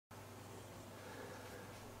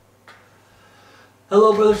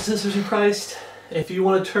Hello, brothers and sisters in Christ. If you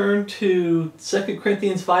want to turn to 2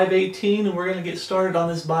 Corinthians 5:18, and we're going to get started on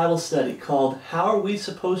this Bible study called How Are We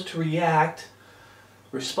Supposed to Respond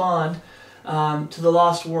to the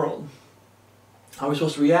Lost World? How are we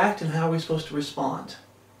supposed to react and how are we supposed to respond?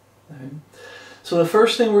 Okay. So the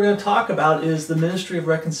first thing we're going to talk about is the ministry of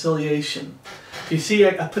reconciliation. You see,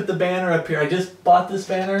 I put the banner up here. I just bought this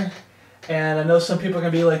banner, and I know some people are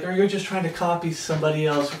going to be like, oh, you're just trying to copy somebody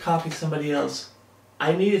else or copy somebody else.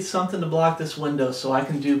 I needed something to block this window so I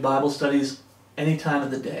can do Bible studies any time of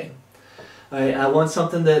the day. Right? I want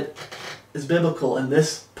something that is biblical, and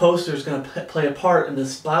this poster is going to play a part in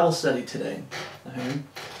this Bible study today. Okay?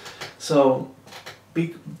 So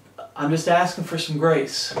I'm just asking for some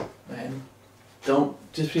grace. Right? Don't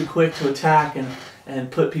just be quick to attack and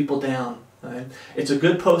put people down. Right? It's a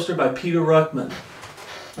good poster by Peter Ruckman.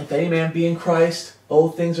 If any man be in Christ,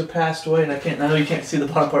 old things are passed away. And I know you can't see the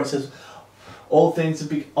bottom part. It says, all things have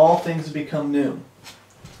become new.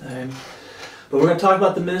 But we're going to talk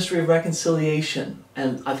about the ministry of reconciliation.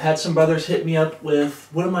 And I've had some brothers hit me up with,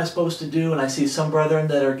 what am I supposed to do? And I see some brethren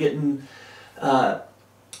that are getting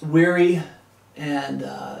weary and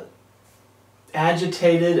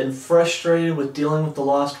agitated and frustrated with dealing with the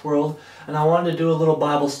lost world. And I wanted to do a little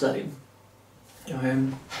Bible study.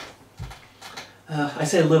 I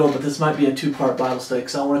say little, but this might be a two-part Bible study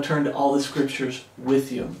because I want to turn to all the scriptures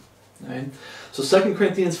with you. Right? So 2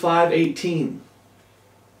 Corinthians 5:18.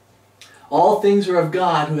 All things are of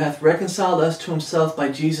God, who hath reconciled us to himself by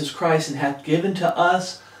Jesus Christ, and hath given to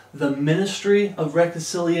us the ministry of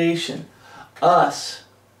reconciliation. Us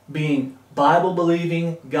being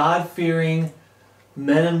Bible-believing, God-fearing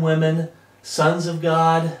men and women, sons of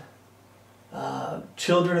God,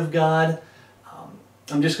 children of God.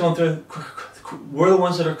 I'm just going through. We're the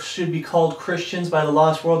ones that should be called Christians by the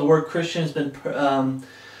lost world. The word Christian has been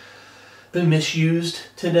misused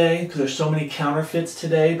today because there's so many counterfeits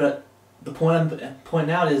today. But the point I'm pointing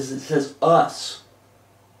out is it says us.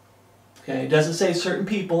 Okay, it doesn't say certain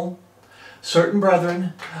people, certain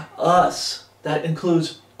brethren, us. That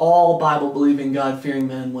includes all Bible-believing, God-fearing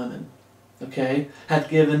men and women. Okay, hath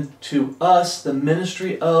given to us the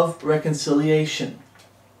ministry of reconciliation.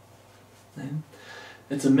 Okay?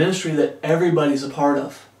 It's a ministry that everybody's a part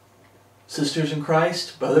of. Sisters in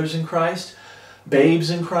Christ, brothers in Christ, babes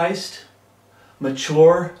in Christ,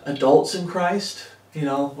 mature adults in Christ. You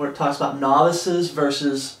know, where it talks about novices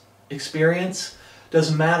versus experience.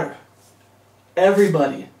 Doesn't matter.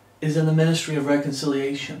 Everybody is in the ministry of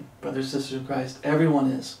reconciliation. Brothers and sisters in Christ. Everyone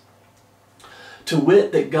is. To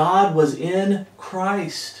wit, that God was in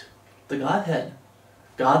Christ, the Godhead.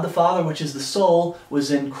 God the Father, which is the soul,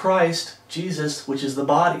 was in Christ, Jesus, which is the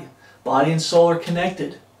body. Body and soul are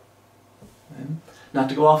connected. Okay? Not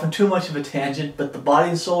to go off on too much of a tangent, but the body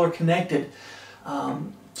and soul are connected.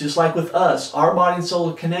 Just like with us, our body and soul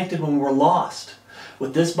are connected when we're lost.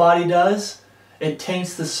 What this body does, it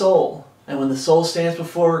taints the soul. And when the soul stands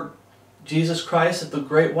before Jesus Christ at the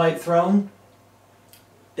great white throne,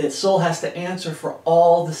 its soul has to answer for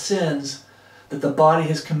all the sins that the body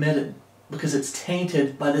has committed, because it's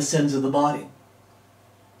tainted by the sins of the body.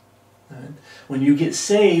 Right? When you get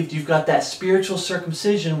saved, you've got that spiritual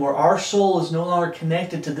circumcision where our soul is no longer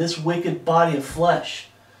connected to this wicked body of flesh.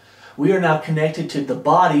 We are now connected to the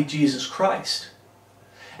body, Jesus Christ.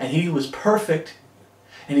 And He was perfect,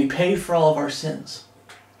 and He paid for all of our sins.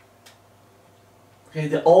 Okay,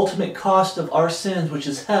 the ultimate cost of our sins, which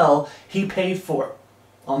is hell, He paid for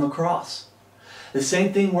on the cross. The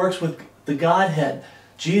same thing works with the Godhead.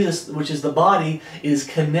 Jesus, which is the body, is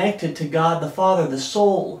connected to God the Father, the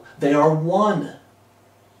soul. They are one.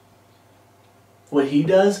 What He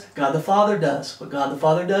does, God the Father does. What God the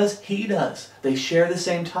Father does, He does. They share the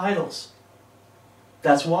same titles.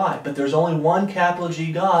 That's why. But there's only one capital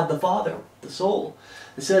G God, the Father, the soul.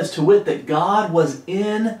 It says, to wit, that God was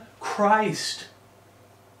in Christ.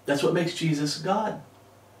 That's what makes Jesus God.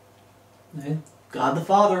 Okay? God the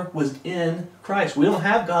Father was in Christ. We don't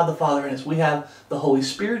have God the Father in us. We have the Holy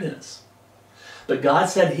Spirit in us. But God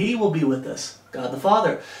said He will be with us. God the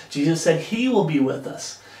Father. Jesus said He will be with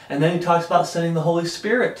us. And then He talks about sending the Holy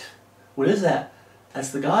Spirit. What is that? That's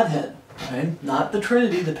the Godhead. Right? Not the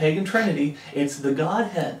Trinity, the pagan Trinity. It's the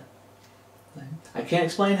Godhead. Right? I can't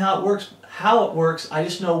explain how it works. I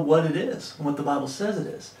just know what it is and what the Bible says it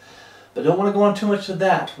is. But I don't want to go on too much of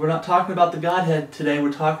that. We're not talking about the Godhead today.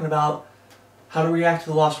 We're talking about how to react to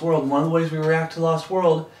the lost world. And one of the ways we react to the lost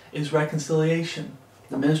world is reconciliation.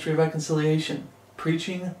 The ministry of reconciliation.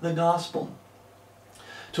 Preaching the gospel.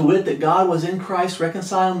 To wit, that God was in Christ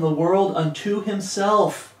reconciling the world unto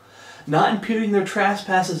Himself, not imputing their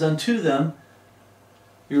trespasses unto them.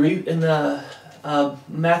 You read in the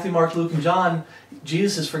Matthew, Mark, Luke, and John,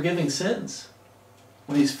 Jesus is forgiving sins.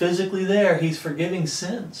 When he's physically there, he's forgiving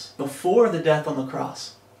sins before the death on the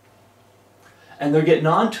cross. And they're getting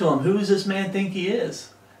on to him. Who does this man think he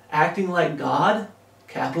is? Acting like God,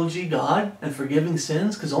 capital G God, and forgiving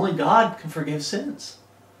sins? Because only God can forgive sins.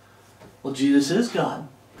 Well, Jesus is God,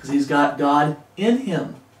 because he's got God in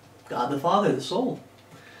him. God the Father, the soul.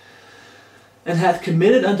 And hath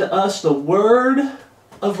committed unto us the word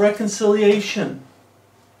of reconciliation.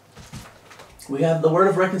 We have the word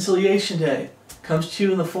of reconciliation today. Comes to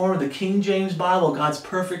you in the form of the King James Bible, God's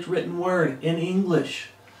perfect written word in English.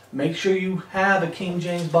 Make sure you have a King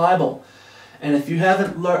James Bible. And if you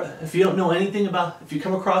haven't learned, if you don't know anything about, if you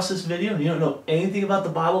come across this video and you don't know anything about the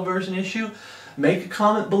Bible version issue, make a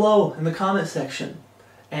comment below in the comment section.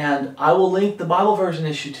 And I will link the Bible version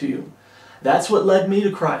issue to you. That's what led me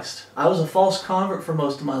to Christ. I was a false convert for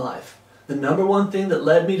most of my life. The number one thing that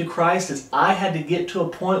led me to Christ is I had to get to a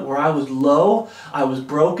point where I was low, I was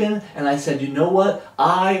broken, and I said, you know what?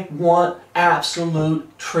 I want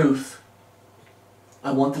absolute truth.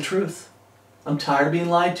 I want the truth. I'm tired of being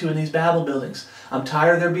lied to in these Bible buildings. I'm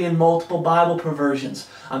tired of there being multiple Bible perversions.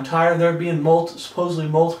 I'm tired of there being supposedly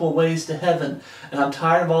multiple ways to heaven. And I'm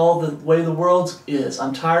tired of all the way the world is.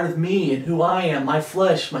 I'm tired of me and who I am, my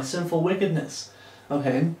flesh, my sinful wickedness.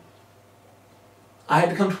 Okay? I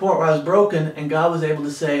had to come to a point where I was broken, and God was able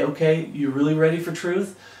to say, okay, you really ready for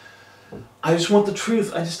truth? I just want the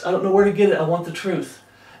truth. I don't know where to get it. I want the truth.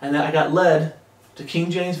 And then I got led to King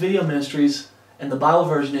James Video Ministries and the Bible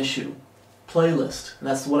version issue playlist. And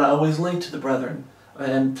that's what I always link to the brethren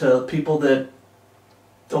and to people that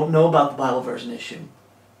don't know about the Bible version issue.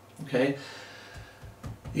 Okay?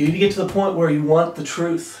 You need to get to the point where you want the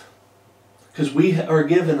truth. Because we are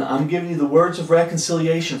given, I'm giving you the words of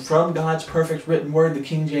reconciliation from God's perfect written word, the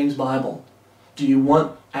King James Bible. Do you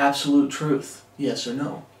want absolute truth? Yes or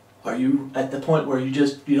no? Are you at the point where you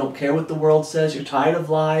don't care what the world says, you're tired of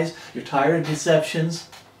lies, you're tired of deceptions,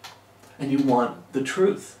 and you want the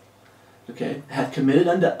truth? Okay? Hath committed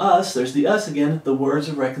unto us, there's the us again, the words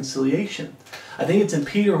of reconciliation. I think it's in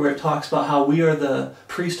Peter where it talks about how we are the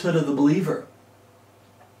priesthood of the believer.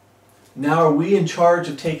 Now are we in charge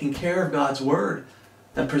of taking care of God's word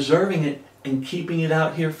and preserving it and keeping it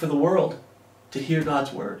out here for the world to hear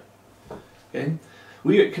God's word. Okay?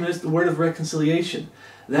 We are committed to the word of reconciliation.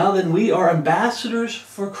 Now then, we are ambassadors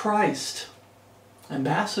for Christ.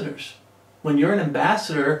 Ambassadors. When you're an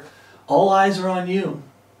ambassador, all eyes are on you.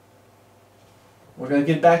 We're going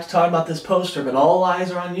to get back to talking about this poster, but all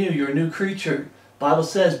eyes are on you. You're a new creature. The Bible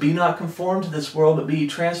says, be not conformed to this world, but be ye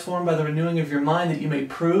transformed by the renewing of your mind, that you may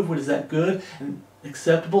prove what is that good and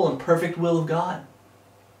acceptable and perfect will of God.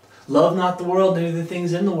 Love not the world, neither the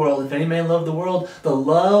things in the world. If any man love the world, the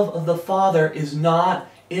love of the Father is not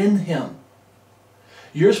in him.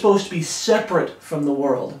 You're supposed to be separate from the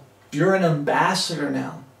world. You're an ambassador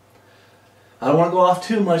now. I don't want to go off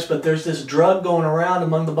too much, but there's this drug going around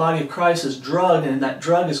among the body of Christ, this drug, and that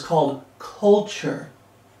drug is called culture.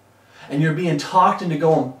 And you're being talked into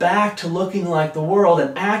going back to looking like the world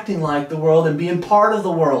and acting like the world and being part of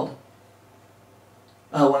the world.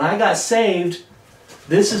 When I got saved,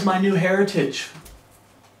 this is my new heritage.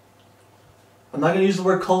 I'm not going to use the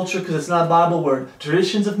word culture because it's not a Bible word.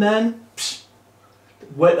 Traditions of men, psh.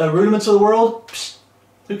 Rudiments of the world, psh.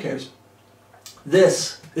 Who cares?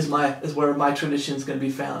 This is where my tradition is going to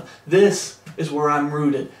be found. This is where I'm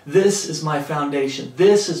rooted. This is my foundation.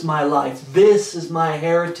 This is my life. This is my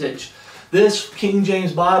heritage. This King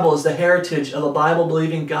James Bible is the heritage of a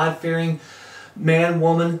Bible-believing, God-fearing man,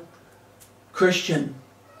 woman, Christian.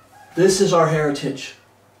 This is our heritage.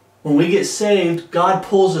 When we get saved, God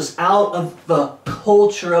pulls us out of the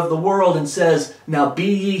culture of the world and says, now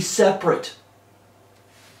be ye separate.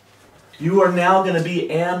 You are now going to be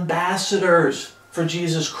ambassadors for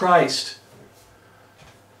Jesus Christ.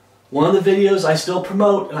 One of the videos I still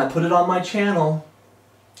promote, and I put it on my channel,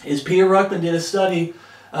 is Peter Ruckman did a study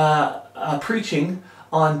preaching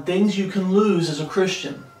on things you can lose as a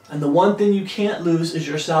Christian. And the one thing you can't lose is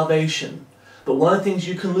your salvation. But one of the things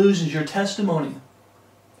you can lose is your testimony.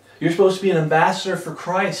 You're supposed to be an ambassador for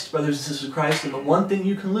Christ, brothers and sisters of Christ, and the one thing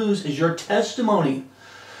you can lose is your testimony.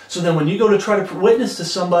 So then when you go to try to witness to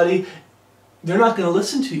somebody, they're not going to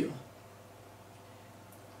listen to you.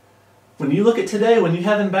 When you look at today, when you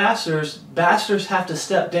have ambassadors have to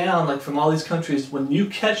step down, like from all these countries. When you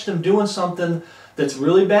catch them doing something that's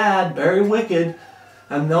really bad, very wicked,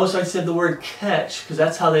 and notice I said the word catch, because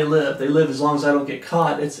that's how they live. They live as long as I don't get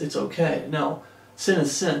caught, it's okay. No, sin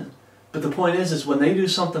is sin. But the point is when they do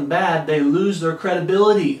something bad, they lose their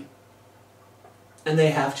credibility. And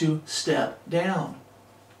they have to step down.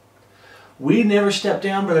 We never step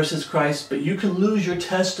down, brothers, says Christ, but you can lose your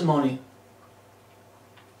testimony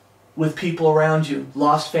with people around you.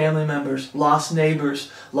 Lost family members, lost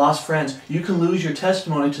neighbors, lost friends. You can lose your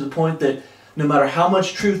testimony to the point that no matter how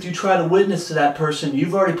much truth you try to witness to that person,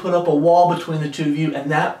 you've already put up a wall between the two of you, and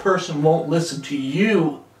that person won't listen to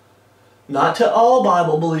you. Not to all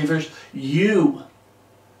Bible believers, you.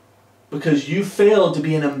 Because you failed to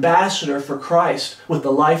be an ambassador for Christ with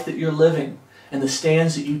the life that you're living and the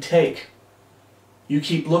stands that you take. You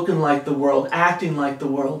keep looking like the world, acting like the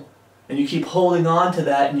world, and you keep holding on to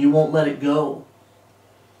that and you won't let it go.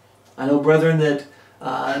 I know brethren that,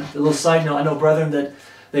 a little side note, I know brethren that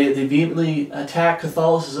they vehemently attack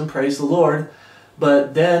Catholicism, praise the Lord,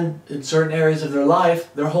 but then in certain areas of their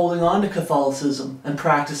life, they're holding on to Catholicism and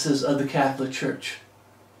practices of the Catholic Church.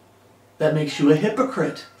 That makes you a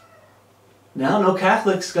hypocrite. Now no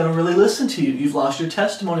Catholic's going to really listen to you. You've lost your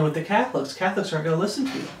testimony with the Catholics. Catholics aren't going to listen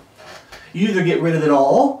to you. You either get rid of it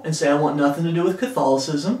all and say, I want nothing to do with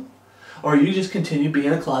Catholicism, or you just continue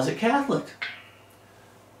being a closet Catholic.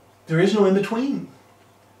 There is no in between.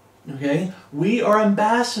 Okay? We are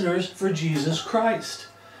ambassadors for Jesus Christ.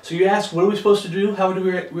 So you ask, what are we supposed to do? How do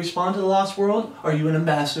we respond to the lost world? Are you an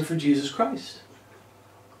ambassador for Jesus Christ?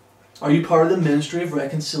 Are you part of the ministry of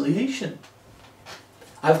reconciliation?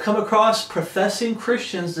 I've come across professing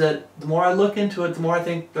Christians that the more I look into it, the more I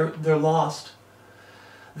think they're lost.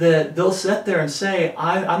 That they'll sit there and say,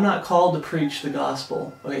 I'm not called to preach the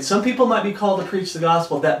gospel. Okay, some people might be called to preach the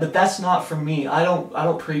gospel, but that's not for me. I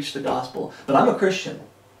don't preach the gospel, but I'm a Christian.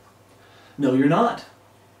 No, you're not.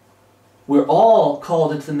 We're all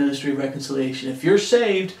called into the ministry of reconciliation. If you're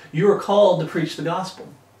saved, you are called to preach the gospel.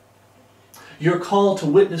 You're called to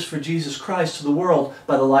witness for Jesus Christ to the world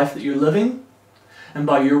by the life that you're living and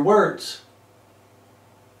by your words.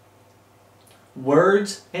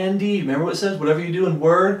 Words and deed. Remember what it says? Whatever you do in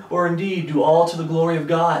word or in deed, do all to the glory of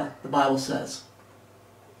God, the Bible says.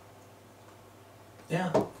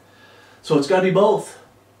 Yeah. So it's got to be both.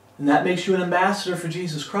 And that makes you an ambassador for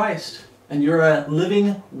Jesus Christ. And you're a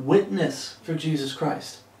living witness for Jesus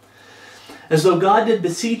Christ. As though God did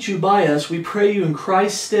beseech you by us, we pray you in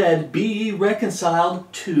Christ's stead, be ye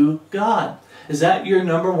reconciled to God. Is that your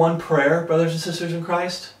number one prayer, brothers and sisters in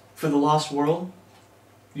Christ, for the lost world?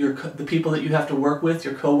 The people that you have to work with,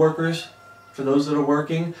 your co-workers, for those that are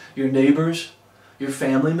working, your neighbors, your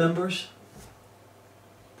family members.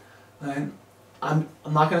 I'm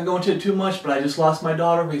not going to go into it too much, but I just lost my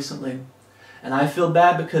daughter recently. And I feel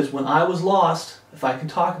bad because when I was lost, if I can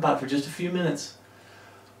talk about it for just a few minutes,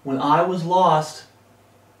 when I was lost,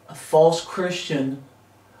 a false Christian,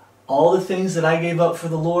 all the things that I gave up for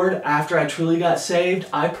the Lord after I truly got saved,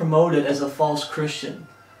 I promoted as a false Christian.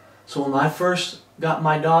 So when I first got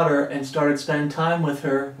my daughter and started spending time with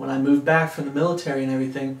her, when I moved back from the military and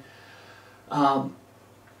everything, I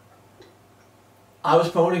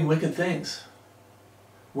was promoting wicked things.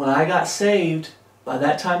 When I got saved, by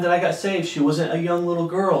that time that I got saved, she wasn't a young little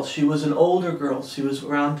girl. She was an older girl. She was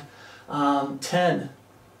around 10.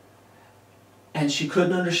 And she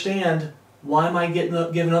couldn't understand, why am I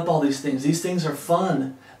giving up all these things? These things are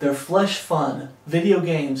fun. They're flesh fun. Video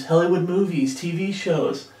games, Hollywood movies, TV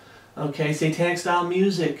shows, okay, satanic style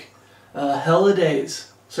music,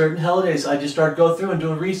 holidays, certain holidays. I just started going through and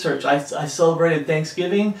doing research. I celebrated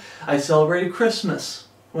Thanksgiving. I celebrated Christmas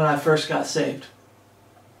when I first got saved.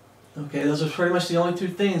 Okay, those are pretty much the only two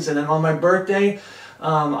things. And then on my birthday,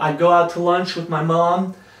 I'd go out to lunch with my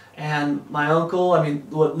mom and my uncle. I mean,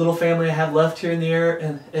 what little family I have left here in the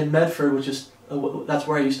area in Medford, which is that's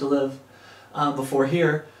where I used to live before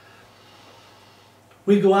here.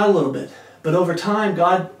 We'd go out a little bit, but over time,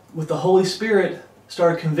 God, with the Holy Spirit,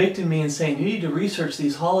 started convicting me and saying, "You need to research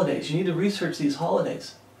these holidays. You need to research these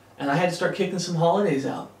holidays." And I had to start kicking some holidays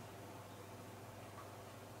out.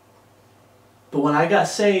 But when I got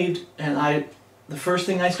saved, and the first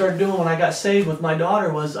thing I started doing when I got saved with my daughter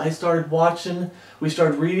was we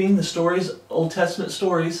started reading the stories, Old Testament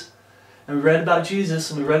stories, and we read about Jesus,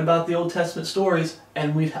 and we read about the Old Testament stories,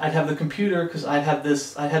 and I'd have the computer, because I had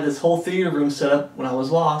this whole theater room set up when I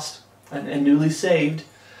was lost and newly saved,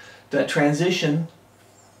 that transition.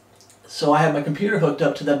 So I had my computer hooked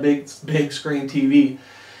up to that big screen TV,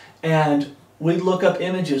 and we'd look up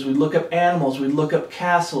images, we'd look up animals, we'd look up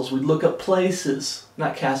castles, we'd look up places.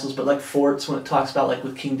 Not castles, but like forts, when it talks about like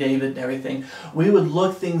with King David and everything. We would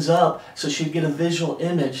look things up so she'd get a visual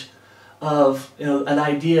image of, an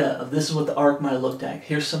idea of this is what the ark might have looked like.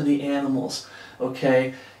 Here's some of the animals,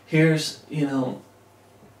 okay? Here's,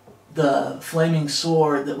 the flaming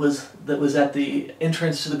sword that was at the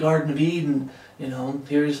entrance to the Garden of Eden.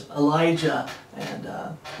 Here's Elijah and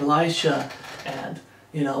Elisha and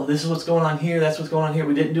you know, this is what's going on here, that's what's going on here.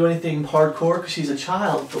 We didn't do anything hardcore because she's a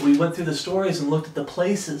child, but we went through the stories and looked at the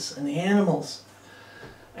places and the animals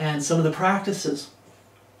and some of the practices.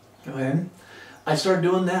 Okay? I started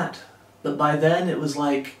doing that. But by then it was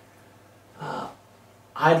like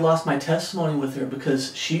I'd lost my testimony with her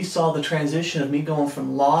because she saw the transition of me going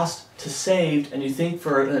from lost to saved, and you think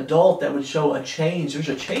for an adult that would show a change. There's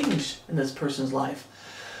a change in this person's life.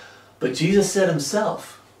 But Jesus said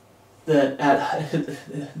himself that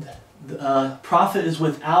the prophet is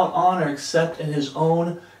without honor except in his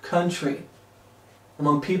own country.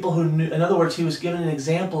 Among people who knew, in other words, he was giving an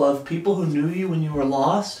example of people who knew you when you were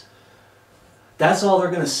lost. That's all they're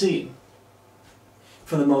going to see,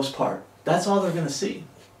 for the most part. That's all they're going to see.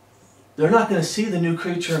 They're not going to see the new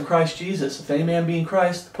creature in Christ Jesus. If any man be in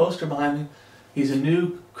Christ, the poster behind me, he's a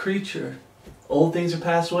new creature. Old things are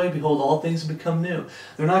passed away, behold, all things have become new.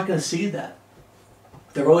 They're not going to see that.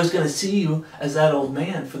 They're always going to see you as that old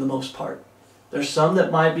man for the most part. There's some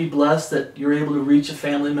that might be blessed that you're able to reach a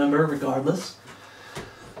family member regardless.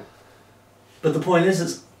 But the point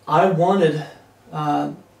is I wanted,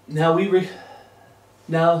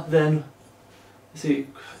 see,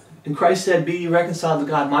 and Christ said, be ye reconciled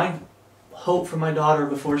to God. My hope for my daughter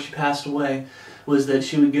before she passed away was that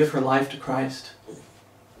she would give her life to Christ.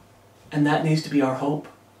 And that needs to be our hope.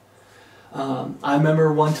 I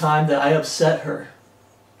remember one time that I upset her.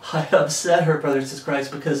 I upset her, brothers in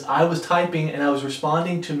Christ, because I was typing and I was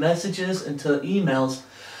responding to messages and to emails,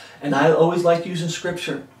 and I always like using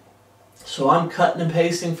scripture. So I'm cutting and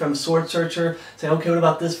pasting from Sword Searcher, saying, okay, what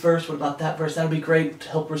about this verse? What about that verse? That would be great to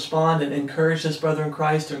help respond and encourage this brother in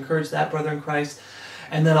Christ or encourage that brother in Christ.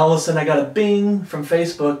 And then all of a sudden I got a bing from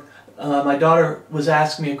Facebook. My daughter was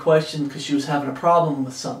asking me a question because she was having a problem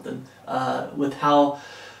with something, with how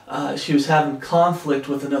she was having conflict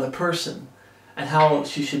with another person and how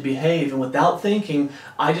she should behave. And without thinking,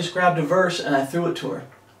 I just grabbed a verse and I threw it to her.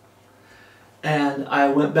 And I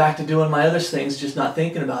went back to doing my other things, just not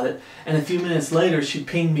thinking about it. And a few minutes later, she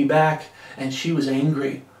pinged me back, and she was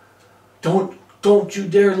angry. Don't you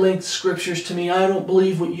dare link scriptures to me. I don't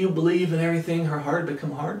believe what you believe and everything. Her heart had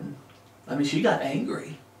become hardened. I mean, she got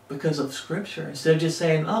angry because of scripture. Instead of just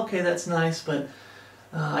saying, okay, that's nice, but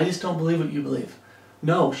I just don't believe what you believe.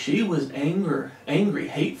 No, she was angry,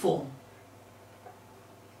 hateful.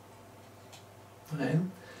 Okay?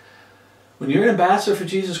 When you're an ambassador for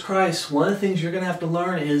Jesus Christ, one of the things you're going to have to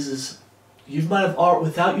learn is you might have,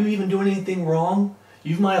 without you even doing anything wrong,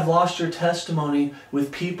 you might have lost your testimony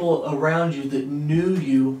with people around you that knew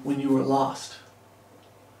you when you were lost.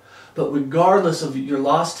 But regardless of your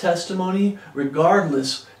lost testimony,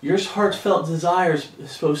 regardless, your heartfelt desire is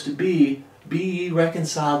supposed to be ye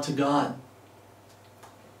reconciled to God.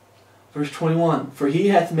 Verse 21, for he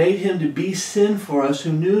hath made him to be sin for us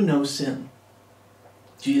who knew no sin.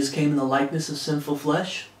 Jesus came in the likeness of sinful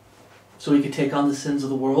flesh, so he could take on the sins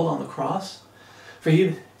of the world on the cross. For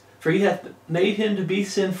he hath made him to be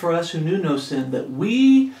sin for us who knew no sin, that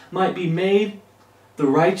we might be made the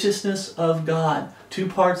righteousness of God. Two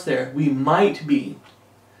parts there. We might be.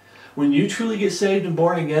 When you truly get saved and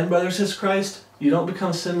born again, brothers in Christ, you don't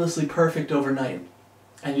become sinlessly perfect overnight.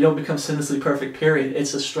 And you don't become sinlessly perfect, period.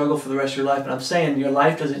 It's a struggle for the rest of your life. But I'm saying your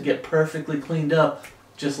life doesn't get perfectly cleaned up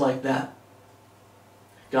just like that.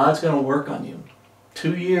 God's going to work on you.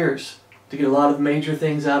 2 years to get a lot of major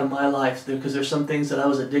things out of my life, because there's some things that I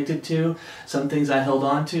was addicted to, some things I held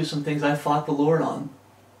on to, some things I fought the Lord on.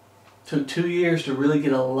 Took 2 years to really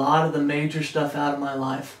get a lot of the major stuff out of my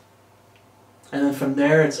life. And then from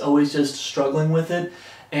there, it's always just struggling with it,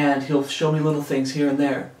 and he'll show me little things here and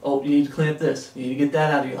there. Oh, you need to clean up this. You need to get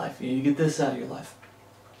that out of your life. You need to get this out of your life.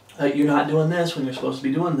 You're not doing this when you're supposed to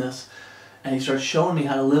be doing this. And he starts showing me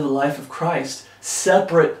how to live a life of Christ,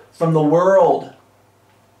 separate from the world.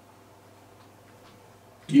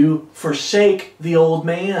 You forsake the old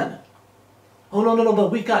man. Oh, no,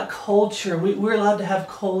 but we got culture. We're allowed to have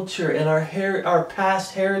culture and our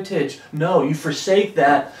past heritage. No, you forsake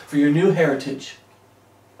that for your new heritage.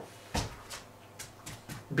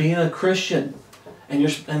 Being a Christian,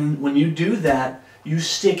 and when you do that, you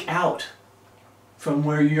stick out from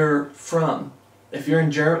where you're from. If you're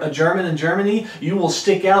a German in Germany, you will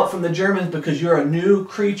stick out from the Germans because you're a new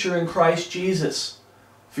creature in Christ Jesus.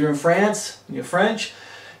 If you're in France and you're French,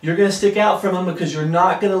 you're going to stick out from them because you're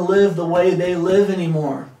not going to live the way they live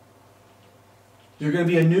anymore. You're going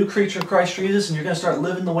to be a new creature in Christ Jesus, and you're going to start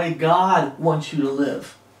living the way God wants you to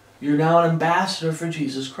live. You're now an ambassador for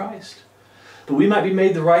Jesus Christ. But we might be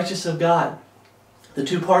made the righteous of God. The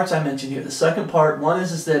two parts I mentioned here. The second part, one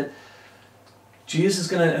is that Jesus is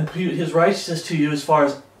going to impute his righteousness to you as far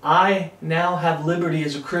as I now have liberty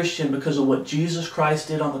as a Christian because of what Jesus Christ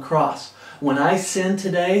did on the cross. When I sin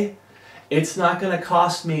today, it's not going to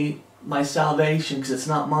cost me my salvation because it's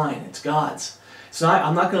not mine, it's God's.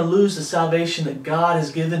 I'm not going to lose the salvation that God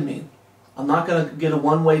has given me. I'm not going to get a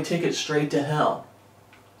one-way ticket straight to hell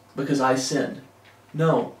because I sinned.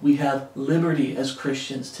 No, we have liberty as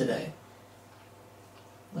Christians today.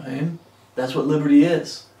 Okay? That's what liberty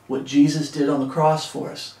is. What Jesus did on the cross for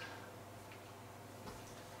us.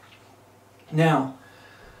 Now,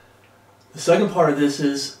 the second part of this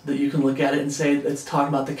is that you can look at it and say it's talking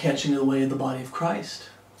about the catching away of the body of Christ.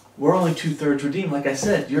 We're only 2/3 redeemed. Like I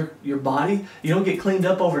said, your body, you don't get cleaned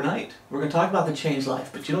up overnight. We're going to talk about the changed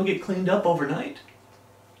life, but you don't get cleaned up overnight.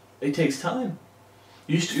 It takes time.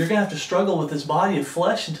 You're going to have to struggle with this body of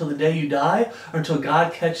flesh until the day you die or until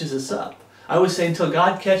God catches us up. I would say until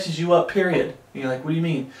God catches you up, period. You're like, what do you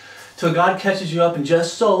mean? Until God catches you up in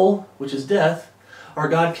just soul, which is death, or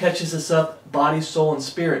God catches us up body, soul, and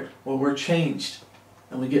spirit, where we're changed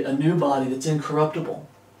and we get a new body that's incorruptible.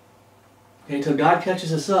 Okay, until God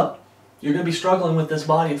catches us up, you're going to be struggling with this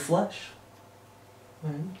body of flesh.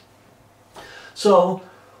 Right? So,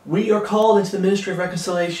 we are called into the ministry of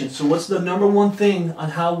reconciliation. So what's the number one thing on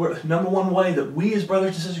number one way that we as brothers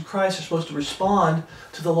and sisters in Christ are supposed to respond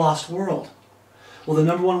to the lost world? Well, the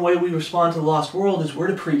number one way we respond to the lost world is we're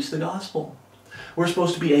to preach the gospel. We're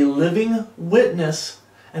supposed to be a living witness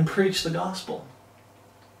and preach the gospel.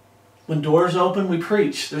 When doors open, we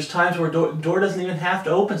preach. There's times where door doesn't even have to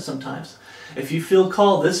open sometimes. If you feel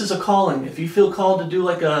called, this is a calling. If you feel called to do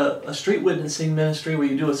like a street witnessing ministry where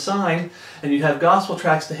you do a sign and you have gospel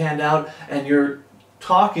tracts to hand out and you're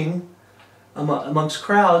talking amongst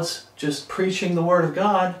crowds, just preaching the word of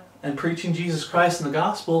God and preaching Jesus Christ and the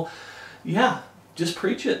gospel, yeah, just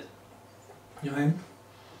preach it. You know,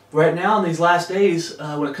 right now in these last days,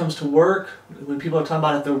 when it comes to work, when people are talking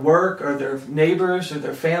about at their work or their neighbors or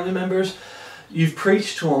their family members, you've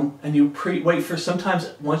preached to them and you wait for,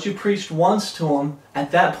 sometimes once you preached once to them,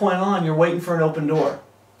 at that point on you're waiting for an open door.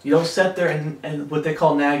 You don't sit there and what they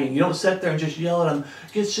call nagging. You don't sit there and just yell at them,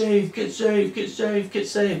 get saved, get saved, get saved, get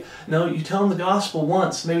saved. No, you tell them the gospel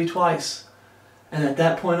once, maybe twice. And at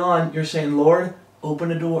that point on, you're saying, Lord, open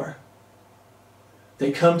a door.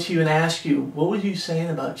 They come to you and ask you, what were you saying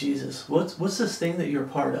about Jesus? What's this thing that you're a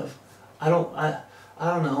part of? I don't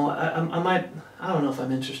know. I don't know if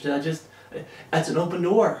I'm interested. That's an open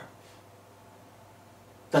door.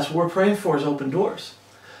 That's what we're praying for, is open doors.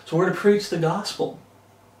 So we're to preach the gospel.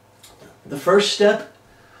 The first step,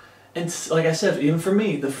 and like I said, even for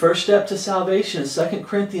me, the first step to salvation is 2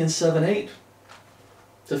 Corinthians 7:8.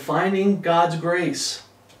 Defining God's grace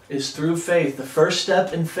is through faith. The first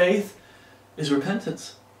step in faith is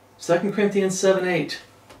repentance. 2 Corinthians 7:8.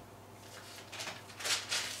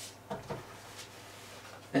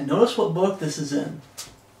 And notice what book this is in.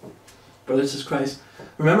 Brothers and Christ.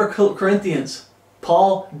 Remember Corinthians.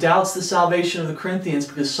 Paul doubts the salvation of the Corinthians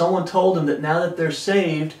because someone told him that now that they're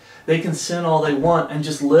saved, they can sin all they want and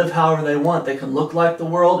just live however they want. They can look like the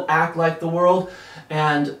world, act like the world,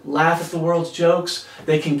 and laugh at the world's jokes.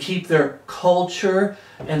 They can keep their culture,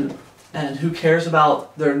 and who cares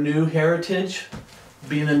about their new heritage,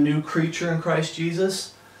 being a new creature in Christ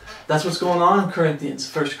Jesus? That's what's going on in Corinthians,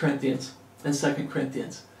 1 Corinthians and 2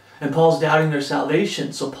 Corinthians. And Paul's doubting their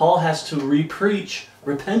salvation, so Paul has to re-preach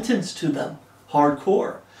repentance to them,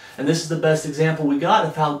 hardcore. And this is the best example we got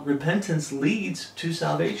of how repentance leads to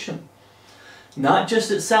salvation. Not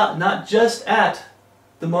just at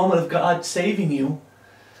the moment of God saving you,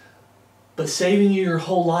 but saving you your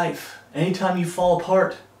whole life. Anytime you fall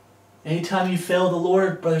apart, anytime you fail the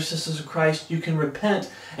Lord, brothers and sisters of Christ, you can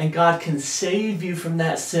repent and God can save you from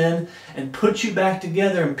that sin and put you back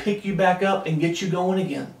together and pick you back up and get you going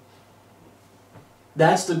again.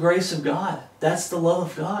 That's the grace of God. That's the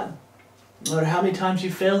love of God. No matter how many times you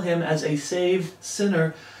fail Him as a saved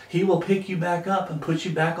sinner, He will pick you back up and put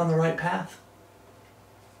you back on the right path.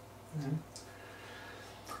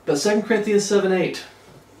 But 2 Corinthians 7:8.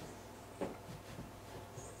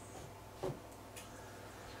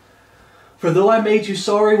 For though I made you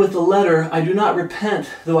sorry with the letter, I do not repent,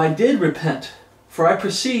 though I did repent. For I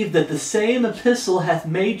perceive that the same epistle hath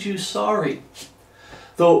made you sorry,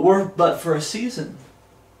 though it were but for a season.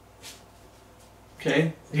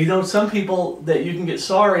 Okay? You know, some people that you can get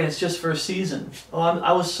sorry and it's just for a season. Oh,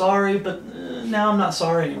 I was sorry, but now I'm not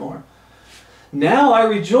sorry anymore. Now I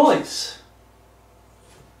rejoice.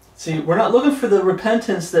 See, we're not looking for the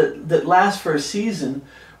repentance that lasts for a season.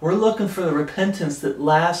 We're looking for the repentance that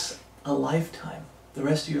lasts a lifetime, the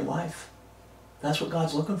rest of your life. That's what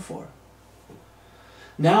God's looking for.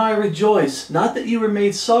 Now I rejoice, not that ye were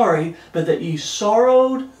made sorry, but that ye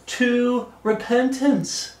sorrowed to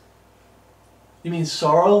repentance. You mean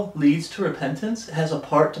sorrow leads to repentance? It has a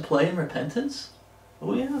part to play in repentance?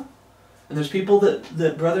 Oh yeah. And there's people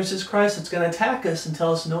that brothers is Christ that's going to attack us and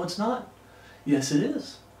tell us, no, it's not. Yes, it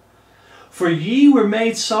is. For ye were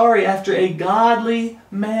made sorry after a godly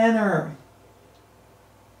manner.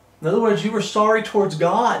 In other words, you were sorry towards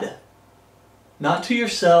God. Not to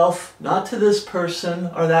yourself, not to this person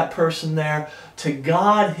or that person there, to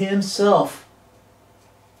God Himself.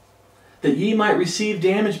 That ye might receive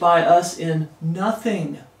damage by us in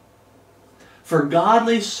nothing. For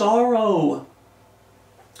godly sorrow,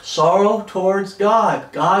 sorrow towards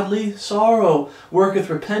God, godly sorrow, worketh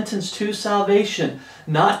repentance to salvation,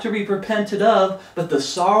 not to be repented of, but the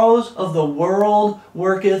sorrows of the world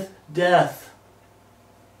worketh death.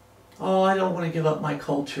 Oh, I don't want to give up my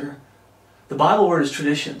culture. The Bible word is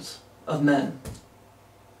traditions of men.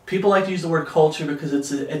 People like to use the word culture because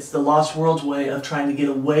it's the lost world's way of trying to get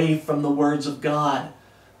away from the words of God.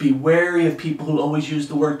 Be wary of people who always use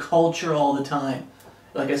the word culture all the time.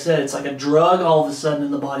 Like I said, it's like a drug all of a sudden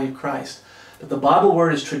in the body of Christ. But the Bible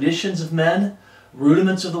word is traditions of men,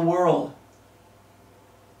 rudiments of the world.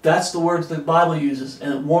 That's the words the Bible uses,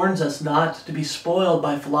 and it warns us not to be spoiled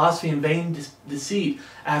by philosophy and vain deceit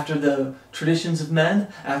after the traditions of men,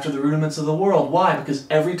 after the rudiments of the world. Why? Because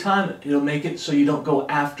every time it'll make it so you don't go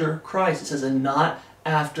after Christ. It says, and not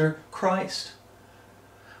after Christ.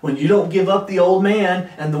 When you don't give up the old man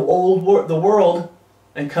and the world,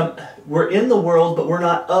 and we're in the world, but we're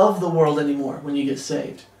not of the world anymore when you get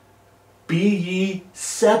saved. Be ye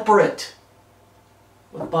separate,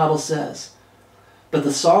 what the Bible says. But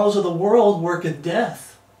the sorrows of the world worketh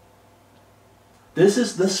death.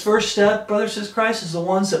 This first step, brothers and sisters, Christ, is the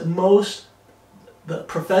ones that most the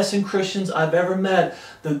professing Christians I've ever met,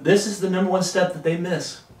 this is the number one step that they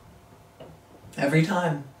miss. Every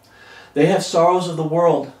time. They have sorrows of the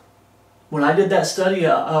world. When I did that study,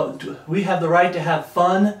 we have the right to have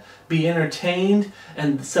fun, be entertained,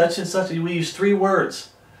 and such. We use 3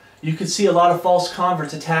 words. You could see a lot of false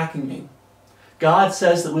converts attacking me. God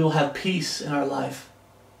says that we will have peace in our life.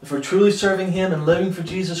 If we're truly serving Him and living for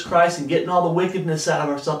Jesus Christ and getting all the wickedness out of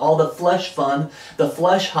ourselves, all the flesh fun, the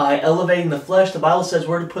flesh high, elevating the flesh, the Bible says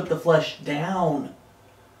we're to put the flesh down.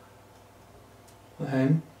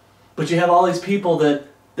 Okay? But you have all these people that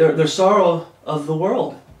they're sorrow of the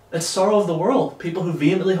world. It's sorrow of the world. People who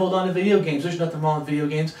vehemently hold on to video games. There's nothing wrong with video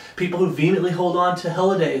games. People who vehemently hold on to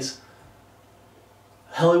holidays.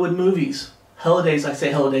 Hollywood movies. Holidays, I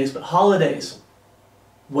say holidays, but holidays.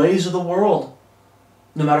 Ways of the world.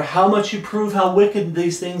 No matter how much you prove how wicked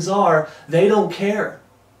these things are, they don't care.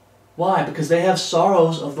 Why? Because they have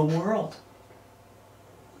sorrows of the world.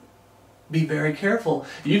 Be very careful.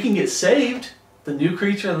 You can get saved, the new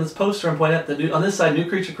creature on this poster, I'm pointing at on this side, new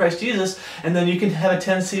creature Christ Jesus, and then you can have a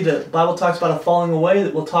tendency to, the Bible talks about a falling away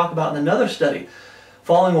that we'll talk about in another study.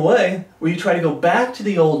 Falling away, where you try to go back to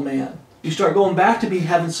the old man. You start going back to be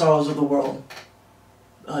having sorrows of the world.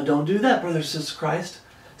 Don't do that, brothers and sisters Christ.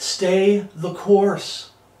 Stay the course.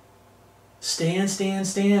 Stand, stand,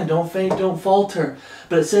 stand. Don't faint, don't falter.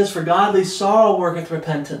 But it says, for godly sorrow worketh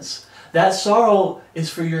repentance. That sorrow is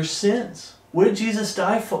for your sins. What did Jesus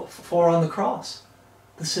die for on the cross?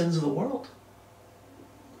 The sins of the world.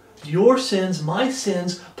 Your sins, my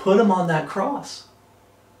sins, put Him on that cross.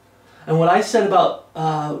 And what I said about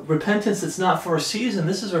repentance that's not for a season,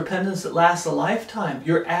 this is repentance that lasts a lifetime.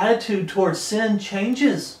 Your attitude towards sin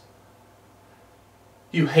changes.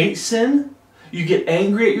 You hate sin. You get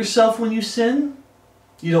angry at yourself when you sin.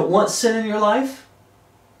 You don't want sin in your life.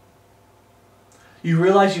 You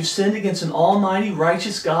realize you've sinned against an almighty,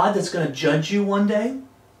 righteous God that's going to judge you one day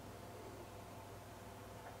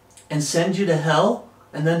and send you to hell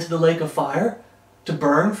and then to the lake of fire to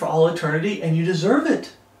burn for all eternity, and you deserve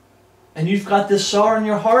it. And you've got this sorrow in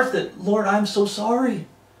your heart that, Lord, I'm so sorry.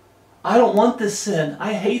 I don't want this sin.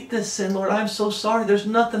 I hate this sin. Lord, I'm so sorry. There's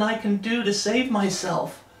nothing I can do to save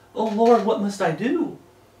myself. Oh, Lord, what must I do?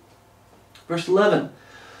 Verse 11.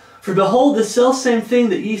 For behold, the selfsame thing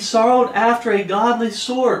that ye sorrowed after a godly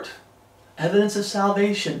sort. Evidence of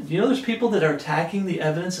salvation. You know there's people that are attacking the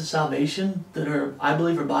evidence of salvation that are, I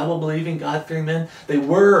believe, are Bible-believing, God-fearing men. They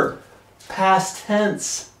were past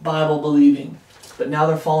tense Bible-believing, but now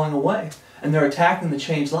they're falling away. And they're attacking the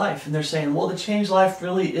changed life. And they're saying, well, the changed life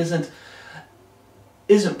really isn't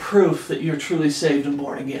proof that you're truly saved and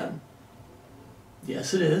born again.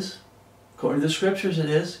 Yes, it is. According to the Scriptures, it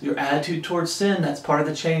is. Your attitude towards sin, that's part of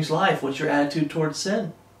the changed life. What's your attitude towards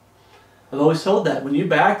sin? I've always told that. When you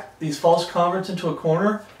back these false converts into a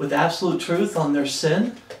corner with absolute truth on their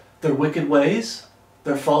sin, their wicked ways,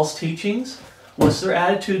 their false teachings? What's their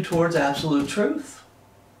attitude towards absolute truth?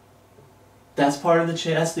 That's part of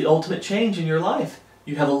that's the ultimate change in your life.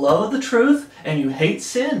 You have a love of the truth and you hate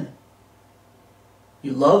sin.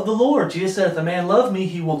 You love the Lord. Jesus said, if a man love me,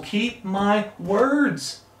 he will keep my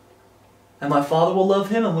words. And my Father will love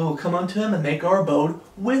him, and we will come unto him and make our abode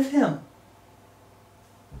with him.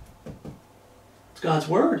 It's God's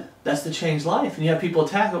word. That's the changed life. And you have people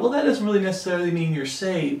attack it. Well, that doesn't really necessarily mean you're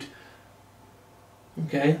saved.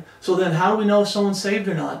 Okay? So then how do we know if someone's saved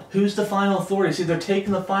or not? Who's the final authority? See, they're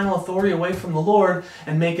taking the final authority away from the Lord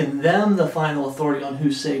and making them the final authority on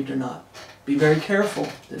who's saved or not. Be very careful.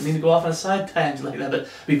 Didn't mean to go off on a side tangent like that, but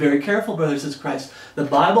be very careful, brothers and sisters in Christ. The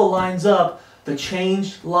Bible lines up the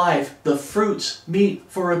changed life, the fruits meet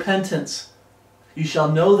for repentance. You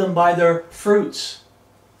shall know them by their fruits.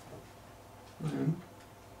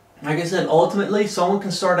 Like I said, ultimately, someone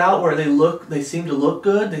can start out where they seem to look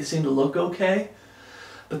good, they seem to look okay,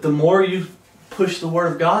 but the more you push the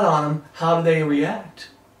Word of God on them, how do they react?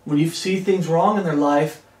 When you see things wrong in their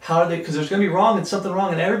life, how do they, because there's going to be something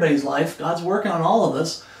wrong in everybody's life. God's working on all of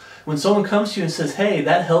us. When someone comes to you and says, hey,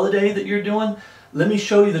 that holiday that you're doing, let me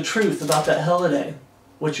show you the truth about that holiday.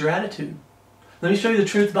 What's your attitude? Let me show you the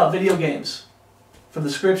truth about video games from the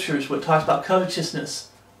Scriptures, what talks about covetousness,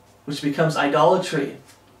 which becomes idolatry.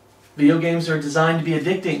 Video games are designed to be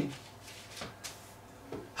addicting.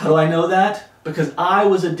 How do I know that? Because I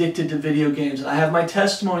was addicted to video games. I have my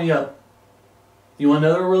testimony up. You want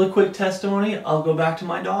another really quick testimony? I'll go back to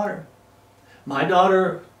my daughter. My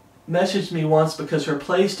daughter messaged me once because her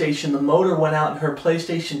PlayStation, the motor went out in her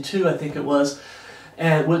PlayStation 2, I think it was,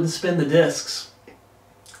 and it wouldn't spin the discs.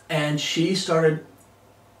 And she started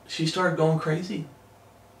going crazy.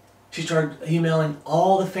 She started emailing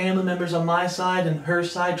all the family members on my side and her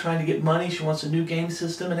side trying to get money. She wants a new game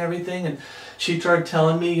system and everything. And she started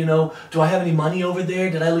telling me, you know, do I have any money over there?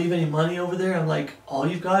 Did I leave any money over there? I'm like, all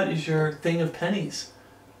you've got is your thing of pennies.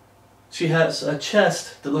 She has a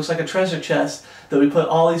chest that looks like a treasure chest that we put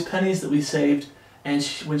all these pennies that we saved. And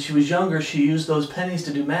when she was younger, she used those pennies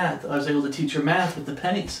to do math. I was able to teach her math with the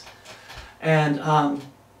pennies. And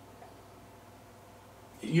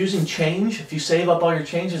using change, if you save up all your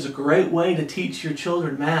change, is a great way to teach your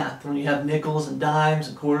children math when you have nickels and dimes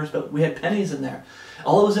and quarters, but we had pennies in there.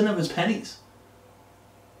 All that was in it was pennies.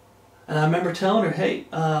 And I remember telling her, hey,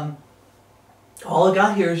 all I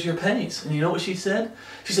got here is your pennies. And you know what she said?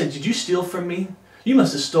 She said, did you steal from me? You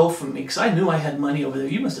must have stole from me, because I knew I had money over there.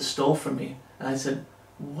 You must have stole from me. And I said,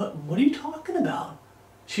 what are you talking about?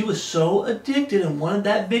 She was so addicted and wanted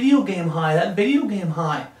that video game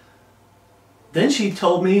high, Then she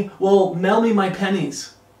told me, well, mail me my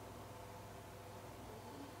pennies.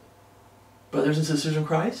 Brothers and sisters in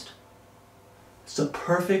Christ, it's a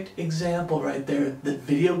perfect example right there that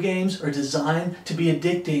video games are designed to be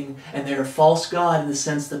addicting, and they're a false god in the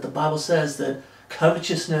sense that the Bible says that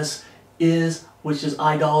covetousness which is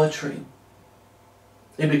idolatry.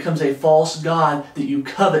 It becomes a false god that you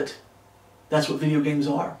covet. That's what video games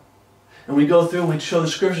are. And we go through and we show the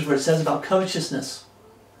Scriptures where it says about covetousness,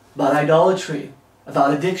 about idolatry,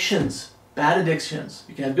 about addictions, bad addictions.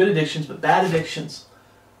 You can have good addictions, but bad addictions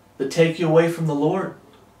that take you away from the Lord.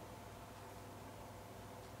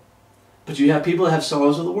 But you have people that have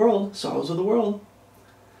sorrows of the world.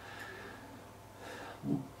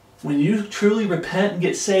 When you truly repent and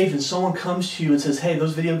get saved and someone comes to you and says, hey,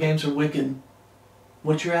 those video games are wicked,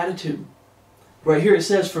 what's your attitude? Right here it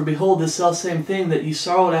says, for behold, this selfsame thing that ye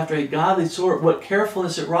sorrowed after a godly sort, what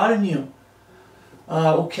carefulness it wrought in you.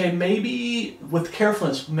 Okay, maybe with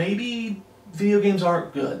carefulness, maybe video games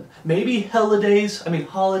aren't good. Maybe holidays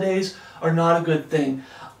are not a good thing.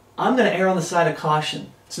 I'm going to err on the side of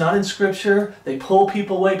caution. It's not in Scripture. They pull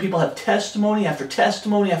people away. People have testimony after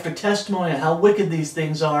testimony after testimony on how wicked these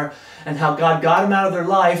things are and how God got them out of their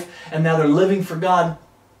life and now they're living for God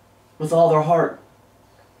with all their heart.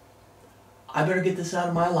 I better get this out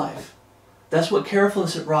of my life. That's what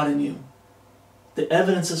carefulness it wrought in you. The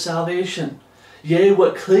evidence of salvation. Yea,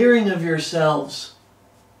 what clearing of yourselves.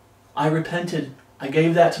 I repented. I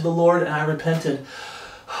gave that to the Lord and I repented.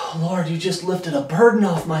 Oh, Lord, you just lifted a burden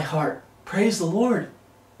off my heart. Praise the Lord.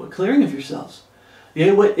 What clearing of yourselves.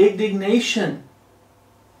 Yea, what indignation.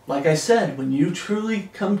 Like I said, when you truly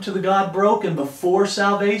come to the God broken before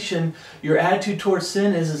salvation, your attitude towards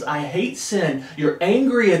sin is I hate sin. You're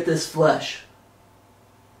angry at this flesh.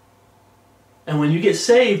 And when you get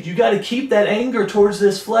saved, you got to keep that anger towards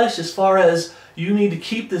this flesh as far as you need to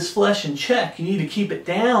keep this flesh in check. You need to keep it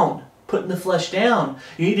down, putting the flesh down.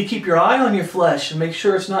 You need to keep your eye on your flesh and make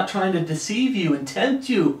sure it's not trying to deceive you and tempt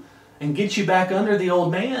you and get you back under the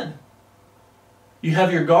old man. You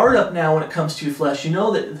have your guard up now when it comes to your flesh. You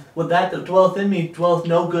know that with that dwelleth in me dwelleth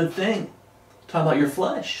no good thing. Talk about your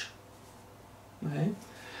flesh. Okay?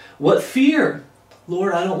 What fear?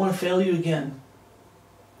 Lord, I don't want to fail you again.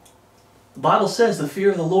 The Bible says the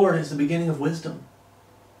fear of the Lord is the beginning of wisdom.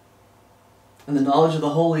 And the knowledge of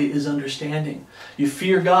the holy is understanding. You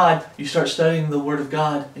fear God, you start studying the Word of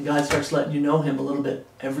God, and God starts letting you know Him a little bit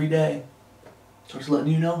every day. Starts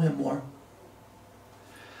letting you know Him more.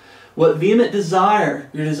 What vehement desire?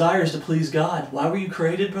 Your desire is to please God. Why were you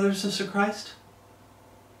created, brother and sister Christ?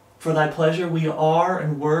 For thy pleasure we are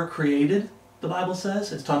and were created, the Bible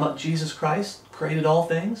says. It's talking about Jesus Christ, created all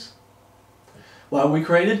things. Why were we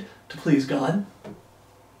created? To please God.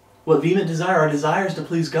 What vehement desire? Our desire is to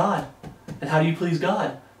please God. And how do you please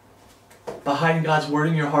God? By hiding God's Word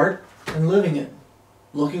in your heart and living it.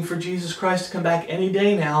 Looking for Jesus Christ to come back any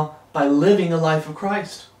day now by living a life of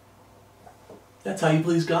Christ. That's how you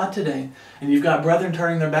please God today. And you've got brethren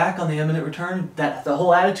turning their back on the imminent return. That the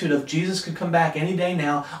whole attitude of Jesus could come back any day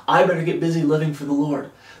now. I better get busy living for the Lord.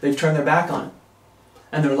 They've turned their back on it.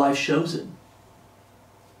 And their life shows it.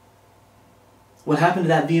 What happened to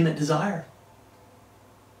that vehement desire?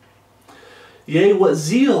 Yea, what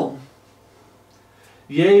zeal?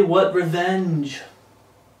 Yea, what revenge?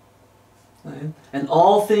 Right? And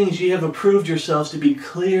all things ye have approved yourselves to be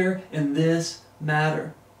clear in this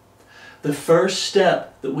matter. The first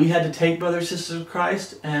step that we had to take, brothers and sisters of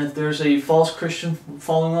Christ, and if there's a false Christian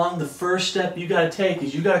following along, the first step you got to take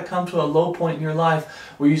is you got to come to a low point in your life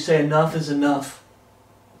where you say enough is enough.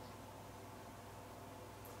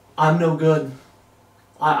 I'm no good.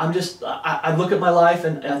 I look at my life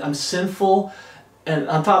and I'm sinful, and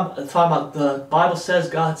I'm talking about the Bible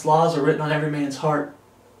says God's laws are written on every man's heart.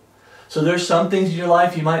 So there's some things in your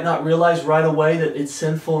life you might not realize right away that it's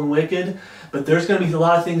sinful and wicked, but there's going to be a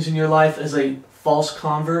lot of things in your life as a false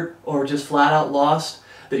convert or just flat out lost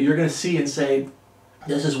that you're going to see and say,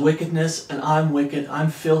 this is wickedness and I'm wicked,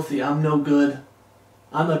 I'm filthy, I'm no good.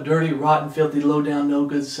 I'm a dirty, rotten, filthy, low down, no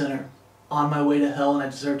good sinner on my way to hell, and I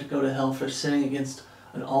deserve to go to hell for sinning against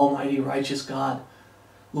an almighty, righteous God.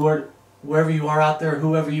 Lord, wherever you are out there,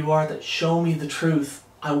 whoever you are, that show me the truth.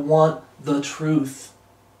 I want the truth.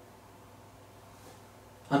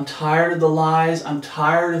 I'm tired of the lies. I'm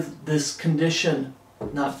tired of this condition.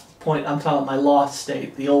 I'm talking about my lost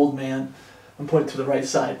state, the old man. I'm pointing to the right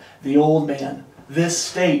side. The old man. This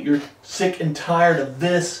state. You're sick and tired of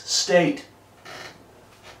this state.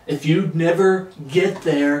 If you never get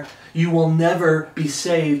there, you will never be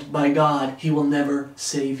saved by God. He will never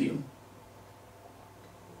save you.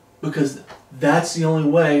 Because that's the only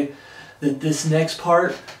way that this next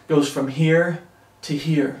part goes from here to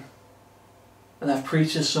here. And I've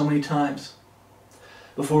preached this so many times.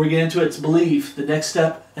 Before we get into it, it's belief. The next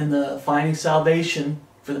step in the finding salvation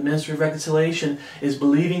for the ministry of reconciliation is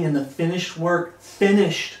believing in the finished work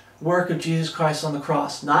of Jesus Christ on the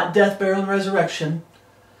cross. Not death, burial, and resurrection.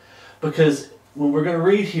 Because when we're going to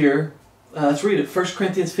read here, let's read it. 1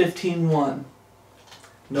 Corinthians 15:1.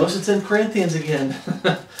 Notice it's in Corinthians again.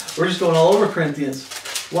 We're just going all over Corinthians.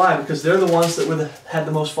 Why? Because they're the ones that had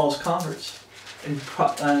the most false converts.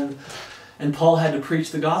 And Paul had to preach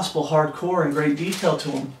the gospel hardcore in great detail to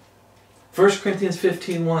them. 1 Corinthians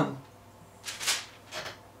 15:1.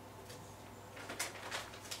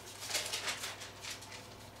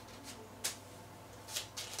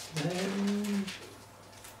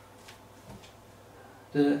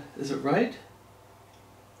 Is it right?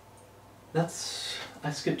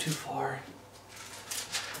 I skipped too far.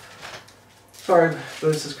 Sorry,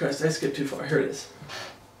 brothers and Christ, I skipped too far. Here it is.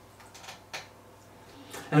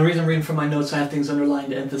 And the reason I'm reading from my notes, I have things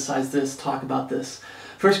underlined to emphasize this, talk about this.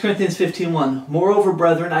 1 Corinthians 15:1. Moreover,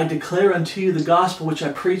 brethren, I declare unto you the gospel which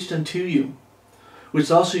I preached unto you,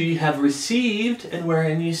 which also ye have received, and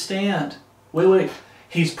wherein ye stand. Wait.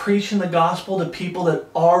 He's preaching the gospel to people that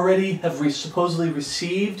already have supposedly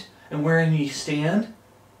received, and wherein ye stand.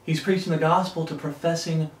 He's preaching the gospel to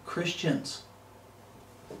professing Christians.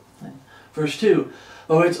 Verse 2.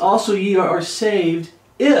 Oh, it's also ye are saved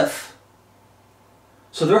if.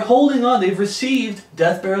 So they're holding on. They've received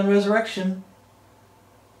death, burial, and resurrection.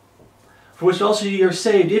 For which also ye are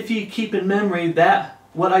saved, if ye keep in memory that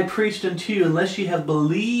what I preached unto you, unless ye have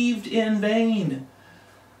believed in vain.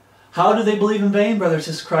 How do they believe in vain, brothers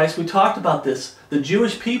and sisters Christ? We talked about this. The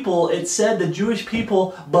Jewish people, it said the Jewish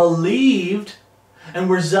people believed and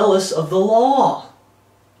were zealous of the law.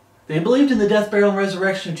 They believed in the death, burial, and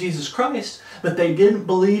resurrection of Jesus Christ, but they didn't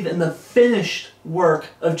believe in the finished work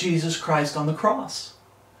of Jesus Christ on the cross.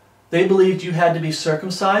 They believed you had to be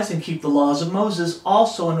circumcised and keep the laws of Moses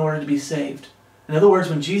also in order to be saved. In other words,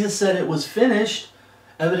 when Jesus said it was finished,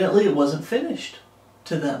 evidently it wasn't finished.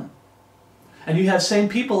 to them. And you have same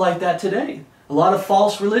people like that today. A lot of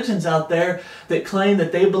false religions out there that claim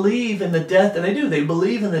that they believe in the death, and they do, they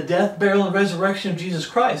believe in the death, burial, and resurrection of Jesus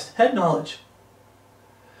Christ. Head knowledge.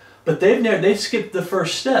 But they've skipped the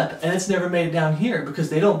first step, and it's never made it down here because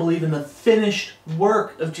they don't believe in the finished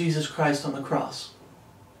work of Jesus Christ on the cross.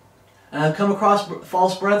 And I've come across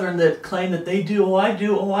false brethren that claim that they do, oh I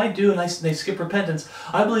do, and they skip repentance.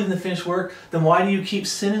 I believe in the finished work. Then why do you keep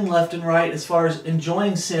sinning left and right as far as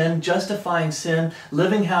enjoying sin, justifying sin,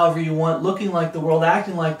 living however you want, looking like the world,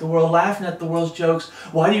 acting like the world, laughing at the world's jokes?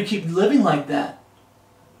 Why do you keep living like that?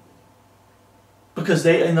 Because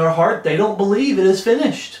in their heart, they don't believe it is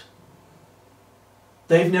finished.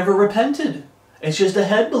 They've never repented. It's just a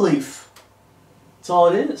head belief. That's all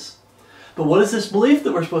it is. But what is this belief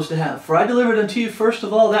that we're supposed to have? For I delivered unto you first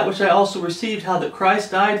of all that which I also received, how that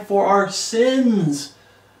Christ died for our sins.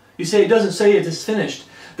 You say, it doesn't say it is finished.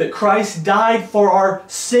 That Christ died for our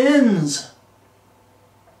sins.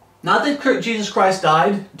 Not that Jesus Christ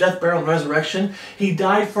died, death, burial, and resurrection. He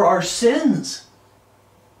died for our sins.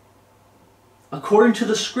 According to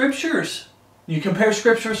the Scriptures. You compare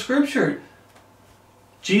Scripture with Scripture.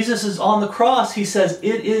 Jesus is on the cross. He says,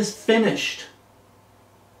 it is finished.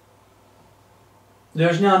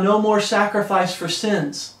 There's now no more sacrifice for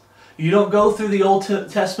sins. You don't go through the Old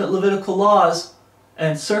Testament Levitical laws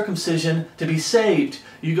and circumcision to be saved.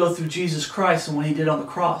 You go through Jesus Christ and what He did on the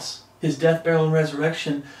cross. His death, burial, and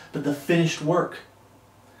resurrection, but the finished work.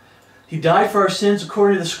 He died for our sins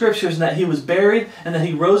according to the Scriptures, and that He was buried, and that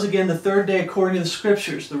He rose again the third day according to the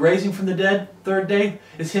Scriptures. The raising from the dead, third day,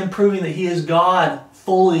 is Him proving that He is God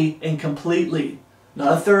fully and completely.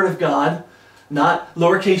 Not a third of God, not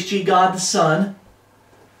lowercase g God the Son.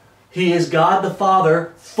 He is God the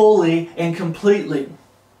Father fully and completely.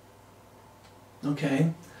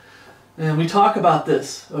 Okay? And we talk about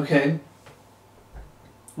this, okay?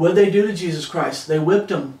 What did they do to Jesus Christ? They whipped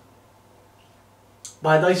Him.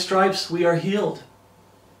 By Thy stripes we are healed.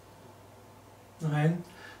 Okay?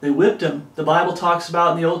 They whipped Him. The Bible talks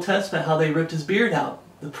about in the Old Testament how they ripped His beard out.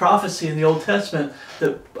 The prophecy in the Old Testament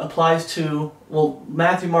that applies to, well,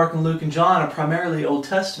 Matthew, Mark, and Luke, and John are primarily Old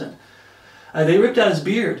Testament. They ripped out His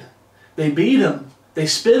beard. They beat Him. They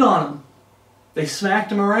spit on Him. They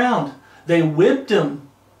smacked Him around. They whipped Him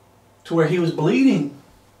to where He was bleeding.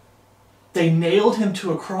 They nailed Him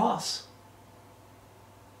to a cross.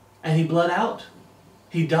 And He bled out.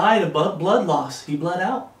 He died of blood loss. He bled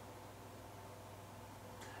out.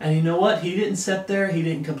 And you know what? He didn't sit there. He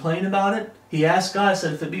didn't complain about it. He asked God,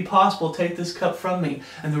 said, if it be possible, take this cup from me.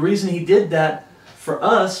 And the reason He did that for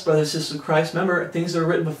us, brothers and sisters in Christ, remember, things that are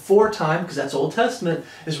written before time, because that's Old Testament,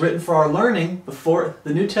 is written for our learning. Before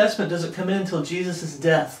the New Testament doesn't come in until Jesus'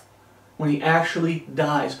 death, when He actually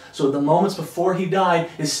dies. So the moments before He died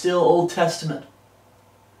is still Old Testament.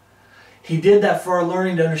 He did that for our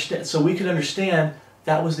learning to understand, so we could understand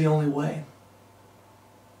that was the only way.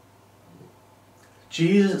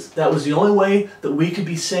 Jesus, that was the only way that we could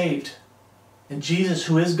be saved. And Jesus,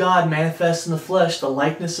 who is God, manifest in the flesh, the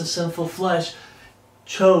likeness of sinful flesh,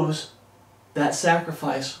 chose that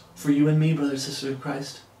sacrifice for you and me, brothers and sisters in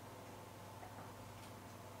Christ.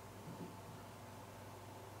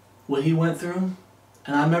 What He went through.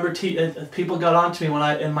 And I remember people got on to me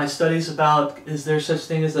when in my studies about, is there such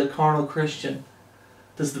thing as a carnal Christian?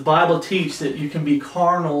 Does the Bible teach that you can be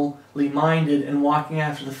carnally minded and walking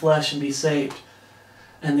after the flesh and be saved?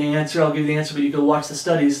 And the answer, I'll give you the answer, but you go watch the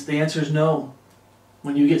studies. The answer is no.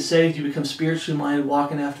 When you get saved, you become spiritually minded,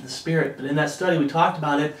 walking after the Spirit. But in that study, we talked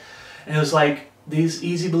about it, and it was like these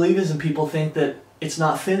easy believism people think that it's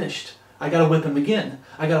not finished. I got to whip Him again.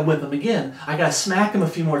 I got to whip Him again. I got to smack Him a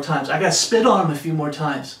few more times. I got to spit on Him a few more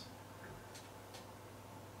times.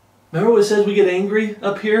 Remember what it says we get angry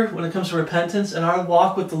up here when it comes to repentance, and our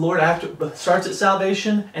walk with the Lord it starts at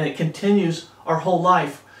salvation and it continues our whole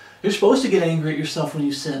life. You're supposed to get angry at yourself when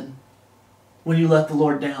you sin, when you let the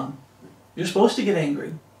Lord down. You're supposed to get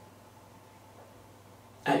angry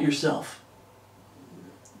at yourself.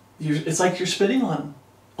 It's like you're spitting on Him.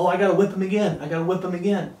 Oh, I got to whip Him again. I got to whip Him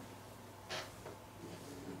again.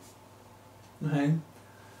 Okay?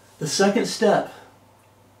 The second step,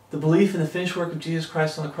 the belief in the finished work of Jesus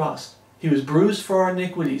Christ on the cross. He was bruised for our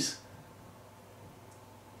iniquities.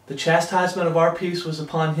 The chastisement of our peace was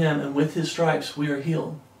upon Him, and with His stripes we are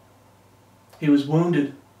healed. He was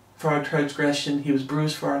wounded for our transgression. He was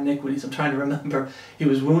bruised for our iniquities. I'm trying to remember. He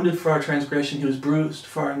was wounded for our transgression. He was bruised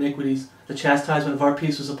for our iniquities. The chastisement of our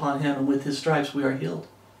peace was upon Him, and with His stripes we are healed.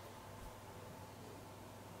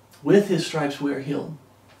 With His stripes we are healed.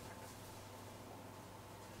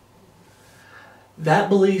 That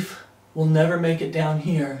belief will never make it down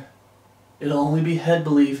here It'll only be head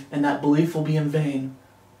belief, and that belief will be in vain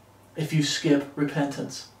if you skip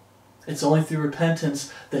repentance. It's only through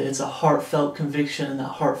repentance that it's a heartfelt conviction and that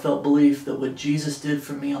heartfelt belief that what Jesus did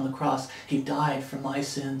for me on the cross, He died for my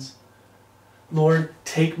sins. Lord,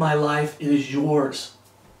 take my life, it is yours.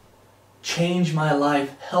 Change my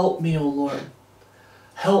life. Help me, O Lord.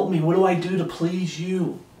 Help me. What do I do to please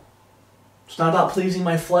you? It's not about pleasing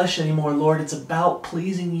my flesh anymore, Lord. It's about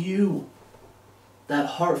pleasing you. That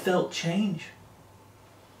heartfelt change.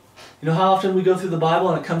 You know how often we go through the Bible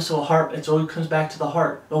and it comes to a heart, it always comes back to the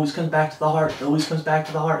heart. It always comes back to the heart. It always comes back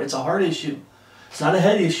to the heart. It's a heart issue. It's not a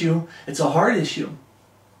head issue. It's a heart issue.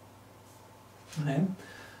 Okay?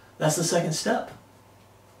 That's the second step.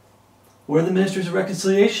 We're the ministers of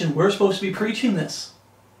reconciliation. We're supposed to be preaching this.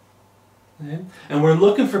 Okay? And we're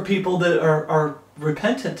looking for people that are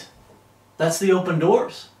repentant. That's the open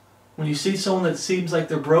doors. When you see someone that seems like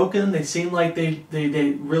they're broken, they seem like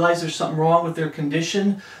they realize there's something wrong with their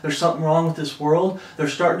condition, there's something wrong with this world, they're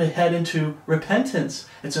starting to head into repentance.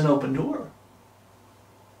 It's an open door.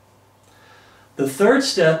 The third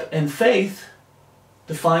step in faith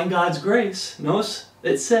to find God's grace, notice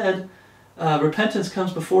it said repentance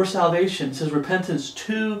comes before salvation. It says repentance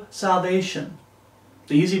to salvation.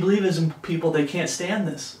 The easy believism people, they can't stand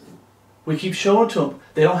this. We keep showing to them.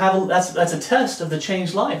 They don't have that's a test of the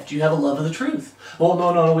changed life. Do you have a love of the truth? Well,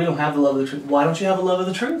 no, we don't have the love of the truth. Why don't you have a love of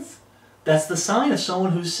the truth? That's the sign of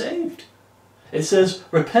someone who's saved. It says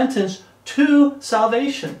repentance to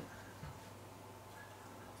salvation.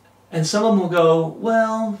 And some of them will go,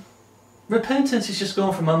 well, repentance is just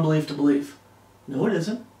going from unbelief to belief. No, it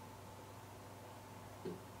isn't.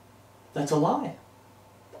 That's a lie.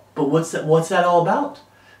 But what's that all about?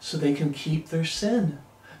 So they can keep their sin.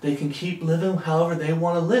 They can keep living however they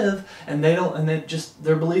want to live, and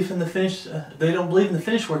their belief in the finished. They don't believe in the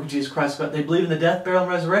finished work of Jesus Christ, but they believe in the death, burial,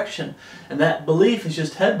 and resurrection, and that belief is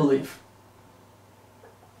just head belief.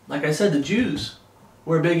 Like I said, the Jews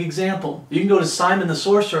were a big example. You can go to Simon the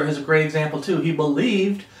sorcerer as a great example too. He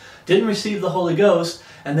believed, didn't receive the Holy Ghost,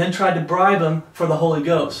 and then tried to bribe him for the Holy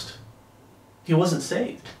Ghost. He wasn't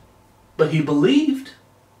saved, but he believed.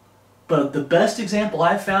 But the best example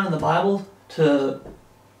I've found in the Bible to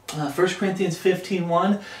 1 Corinthians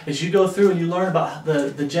 15:1, as you go through and you learn about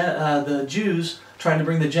the Jews trying to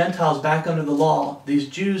bring the Gentiles back under the law, these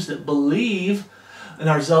Jews that believe and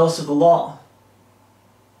are zealous of the law.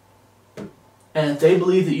 And if they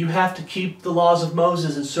believe that you have to keep the laws of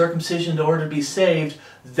Moses and circumcision in order to be saved,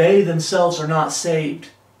 they themselves are not saved.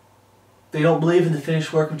 They don't believe in the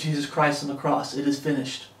finished work of Jesus Christ on the cross. It is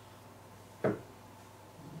finished. The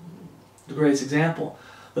greatest example.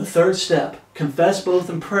 The third step, confess both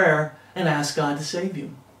in prayer and ask God to save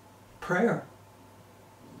you. Prayer.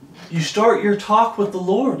 You start your talk with the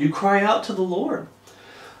Lord. You cry out to the Lord.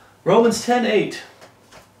 Romans 10:8.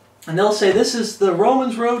 And they'll say, this is the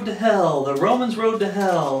Romans road to hell. The Romans road to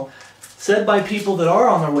hell. Said by people that are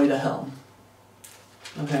on their way to hell.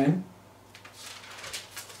 Okay?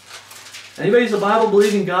 Anybody who's a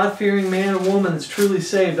Bible-believing, God-fearing man or woman that's truly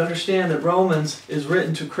saved, understand that Romans is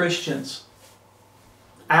written to Christians.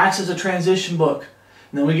 Acts is a transition book.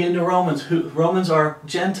 And then we get into Romans. Romans are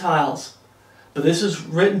Gentiles. But this is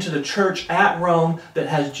written to the church at Rome that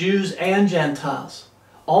has Jews and Gentiles.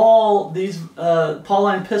 All these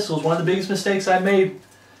Pauline epistles, one of the biggest mistakes I made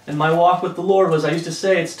in my walk with the Lord was I used to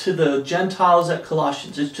say it's to the Gentiles at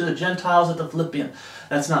Colossians. It's to the Gentiles at the Philippians.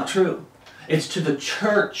 That's not true. It's to the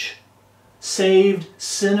church, saved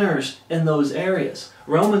sinners in those areas.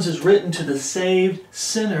 Romans is written to the saved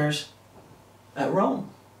sinners at Rome.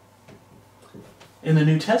 In the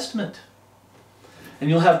New Testament. And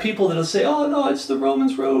you'll have people that'll say, oh no, it's the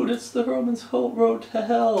Romans road. It's the Romans road to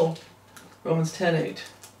hell. Romans 10:8.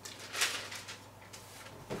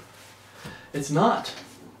 It's not.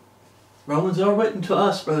 Romans are written to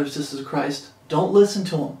us, brothers and sisters of Christ. Don't listen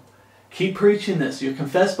to them. Keep preaching this. You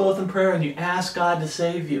confess both in prayer and you ask God to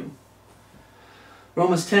save you.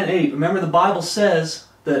 Romans 10:8. Remember the Bible says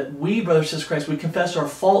that we, brothers and sisters of Christ, we confess our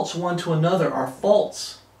faults one to another. Our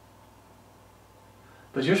faults.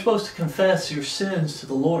 But you're supposed to confess your sins to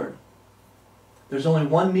the Lord. There's only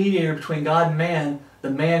one mediator between God and man, the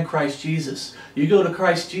man Christ Jesus. You go to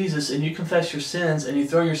Christ Jesus and you confess your sins and you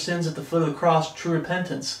throw your sins at the foot of the cross, true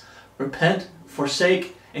repentance. Repent,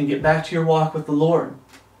 forsake, and get back to your walk with the Lord.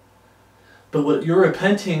 But what you're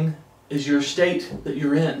repenting is your state that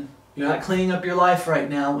you're in. You're not cleaning up your life right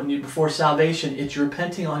now when you're before salvation. It's you're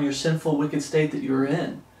repenting on your sinful, wicked state that you're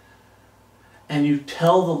in. And you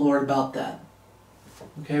tell the Lord about that.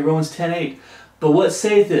 Okay, Romans 10:8. But what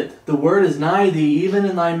saith it? The word is nigh thee, even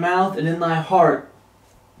in thy mouth and in thy heart.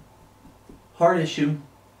 Heart issue.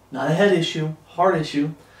 not a head issue, heart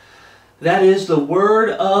issue. That is the word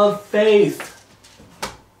of faith. The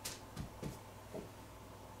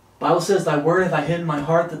Bible says, thy word have I hid in my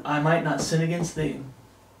heart that I might not sin against thee.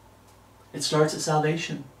 It starts at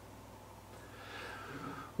salvation.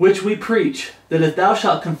 Which we preach, that if thou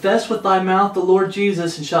shalt confess with thy mouth the Lord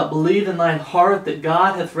Jesus, and shalt believe in thine heart that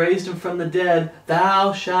God hath raised him from the dead,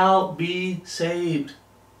 thou shalt be saved.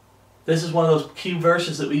 This is one of those key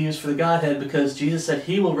verses that we use for the Godhead, because Jesus said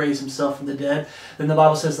he will raise himself from the dead. Then the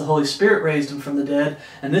Bible says the Holy Spirit raised him from the dead.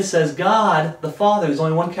 And this says God, the Father, there's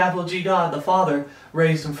only one capital G, God, the Father,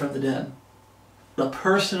 raised him from the dead. The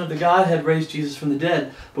person of the Godhead raised Jesus from the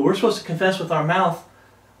dead. But we're supposed to confess with our mouth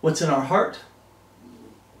what's in our heart.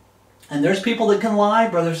 And there's people that can lie,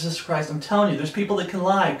 brothers and sisters of Christ. I'm telling you, there's people that can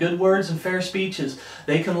lie. Good words and fair speeches,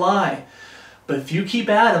 they can lie. But if you keep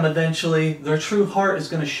at them, eventually their true heart is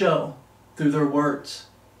going to show through their words.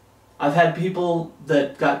 I've had people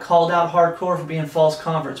that got called out hardcore for being false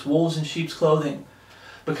converts, wolves in sheep's clothing.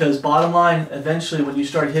 Because bottom line, eventually when you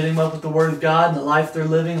start hitting them up with the Word of God and the life they're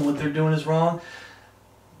living and what they're doing is wrong,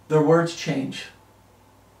 their words change.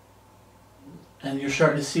 And you're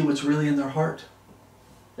starting to see what's really in their heart.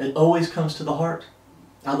 It always comes to the heart.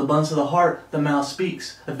 Out of the abundance of the heart, the mouth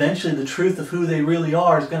speaks. Eventually the truth of who they really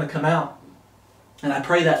are is going to come out. And I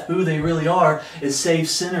pray that who they really are is saved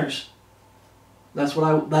sinners. That's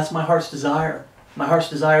my heart's desire. My heart's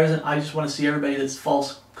desire isn't, I just want to see everybody that's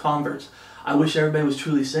false converts. I wish everybody was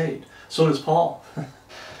truly saved. So does Paul.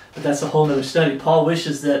 But that's a whole other study. Paul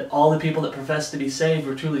wishes that all the people that profess to be saved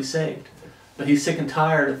were truly saved. But he's sick and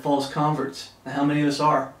tired of false converts. And how many of us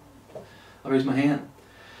are? I'll raise my hand.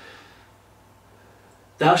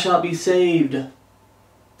 Thou shalt be saved.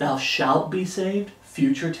 Thou shalt be saved.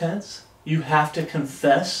 Future tense. You have to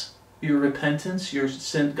confess your repentance, your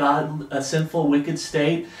a sinful, wicked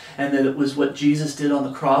state, and that it was what Jesus did on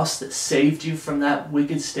the cross that saved you from that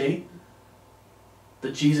wicked state.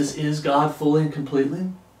 That Jesus is God fully and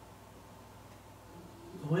completely.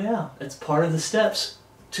 Well, yeah, it's part of the steps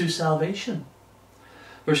to salvation.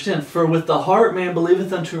 Verse 10, for with the heart man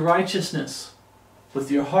believeth unto righteousness. With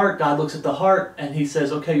your heart, God looks at the heart and he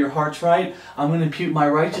says, okay, your heart's right, I'm going to impute my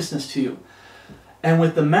righteousness to you. And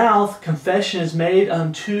with the mouth, confession is made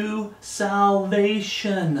unto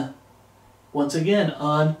salvation. Once again,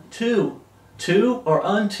 unto. To or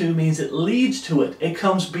unto means it leads to it. It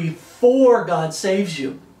comes before God saves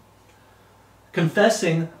you.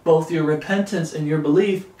 Confessing both your repentance and your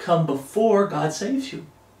belief come before God saves you.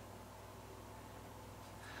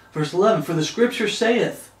 Verse 11, for the scripture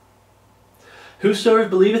saith, whosoever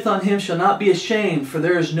believeth on him shall not be ashamed, for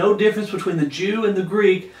there is no difference between the Jew and the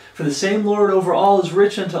Greek, for the same Lord over all is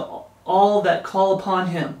rich unto all that call upon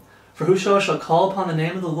him. For whosoever shall call upon the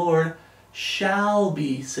name of the Lord shall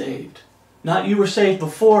be saved. Not you were saved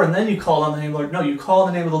before and then you call on the name of the Lord. No, you call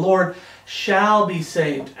on the name of the Lord, shall be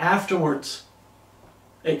saved. Afterwards,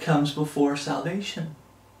 it comes before salvation.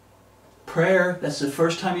 Prayer, that's the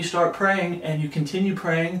first time you start praying, and you continue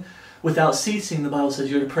praying without ceasing. The Bible says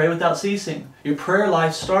you're to pray without ceasing. Your prayer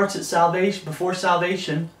life starts at salvation, before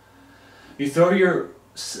salvation. You throw your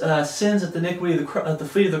sins at the iniquity at the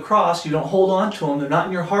feet of the cross. You don't hold on to them. They're not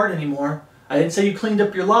in your heart anymore. I didn't say you cleaned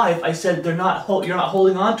up your life. I said you're not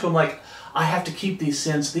holding on to them like, I have to keep these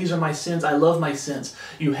sins. These are my sins. I love my sins.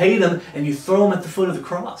 You hate them and you throw them at the foot of the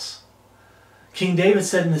cross. King David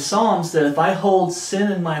said in the Psalms that if I hold sin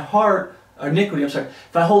in my heart, or iniquity,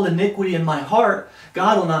 if I hold iniquity in my heart,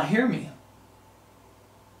 God will not hear me.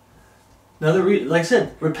 Like I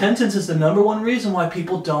said, repentance is the number one reason why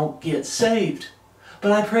people don't get saved.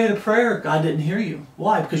 But I prayed a prayer, God didn't hear you.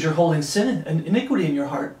 Why? Because you're holding sin and iniquity in your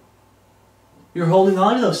heart. You're holding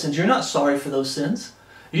on to those sins. You're not sorry for those sins.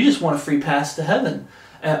 You just want a free pass to heaven.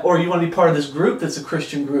 Or you want to be part of this group that's a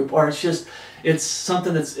Christian group. Or it's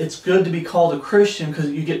something it's good to be called a Christian because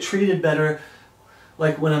you get treated better.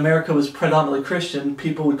 Like when America was predominantly Christian,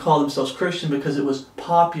 people would call themselves Christian because it was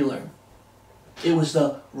popular. It was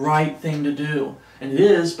the right thing to do. And it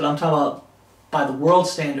is, but I'm talking about by the world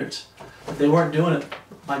standards. But they weren't doing it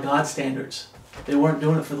by God's standards. They weren't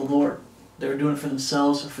doing it for the Lord. They were doing it for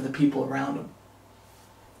themselves and for the people around them.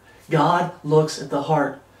 God looks at the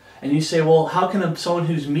heart. And you say, well, how can someone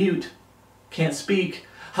who's mute, can't speak,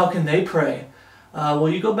 how can they pray? Well,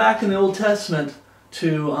 you go back in the Old Testament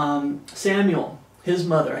to Samuel, his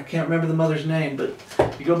mother. I can't remember the mother's name, but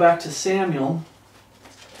you go back to Samuel.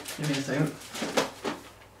 Give me a second.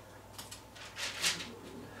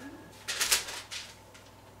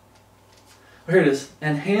 Here it is.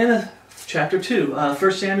 And Hannah, chapter 2,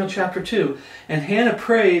 1 Samuel chapter 2. And Hannah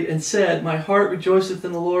prayed and said, my heart rejoiceth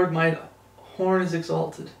in the Lord, my horn is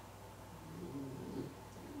exalted.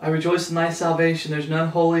 I rejoice in thy salvation. There's none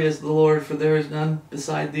holy as the Lord, for there is none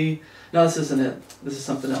beside thee. No, this isn't it. This is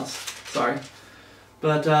something else. Sorry.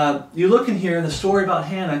 But you look in here in the story about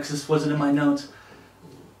Hannah, because this wasn't in my notes.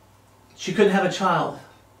 She couldn't have a child.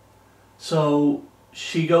 So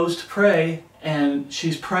she goes to pray, and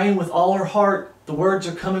she's praying with all her heart. The words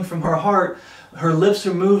are coming from her heart. Her lips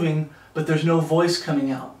are moving, but there's no voice coming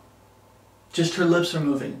out. Just her lips are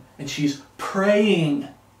moving. And she's praying.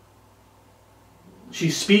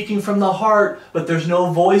 She's speaking from the heart, but there's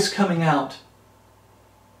no voice coming out.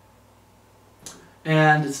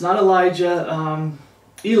 And it's not Elijah,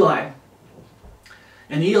 Eli.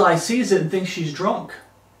 And Eli sees it and thinks she's drunk.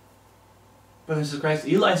 Brothers and Christ,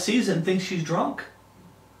 Eli sees it and thinks she's drunk.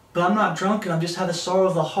 But I'm not drunk, and I just have a sorrow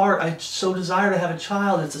of the heart. I so desire to have a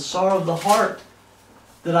child. It's a sorrow of the heart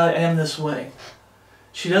that I am this way.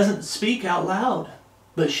 She doesn't speak out loud,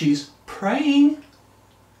 but she's praying.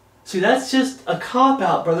 See, that's just a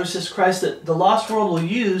cop-out, brothers and sisters Christ, that the lost world will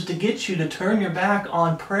use to get you to turn your back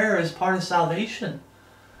on prayer as part of salvation.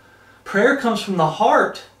 Prayer comes from the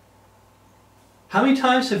heart. How many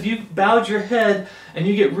times have you bowed your head and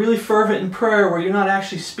you get really fervent in prayer where you're not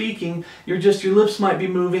actually speaking, your lips might be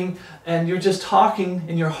moving, and you're just talking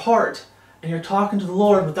in your heart, and you're talking to the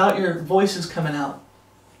Lord without your voices coming out?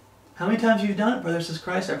 How many times have you done it, brothers and sisters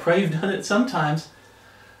Christ? I pray you've done it sometimes,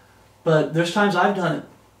 but there's times I've done it.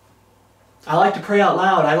 I like to pray out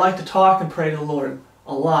loud. I like to talk and pray to the Lord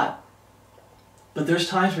a lot. But there's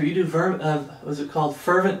times where you do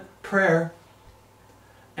fervent prayer,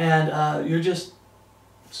 and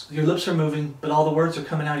your lips are moving, but all the words are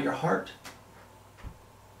coming out of your heart.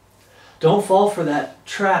 Don't fall for that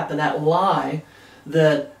trap and that lie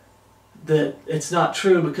that it's not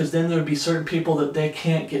true, because then there would be certain people that they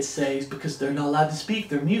can't get saved because they're not allowed to speak.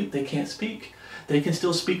 They're mute. They can't speak. They can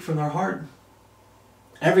still speak from their heart.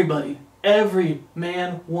 Everybody. Every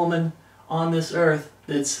man, woman on this earth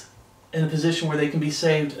that's in a position where they can be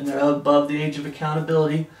saved and they're above the age of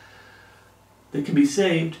accountability, that can be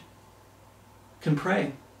saved, can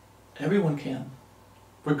pray. Everyone can.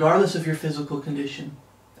 Regardless of your physical condition.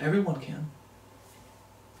 Everyone can.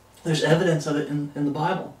 There's evidence of it in the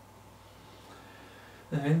Bible.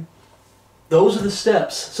 Okay? Those are the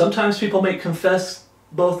steps. Sometimes people may confess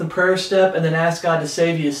both in prayer step and then ask God to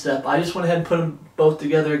save you a step. I just went ahead and put them both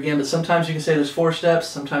together again, but sometimes you can say there's 4 steps,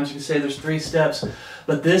 sometimes you can say there's 3 steps,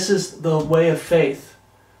 but this is the way of faith.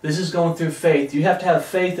 This is going through faith. You have to have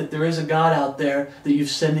faith that there is a God out there that you've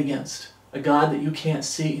sinned against, a God that you can't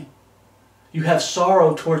see. You have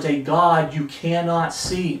sorrow towards a God you cannot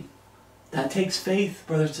see. That takes faith,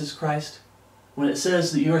 brothers and sisters in Christ. When it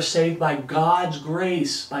says that you are saved by God's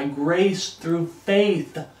grace, by grace through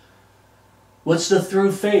faith. What's the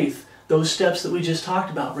through faith? Those steps that we just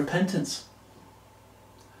talked about. Repentance.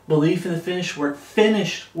 Belief in the finished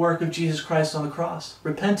work of Jesus Christ on the cross.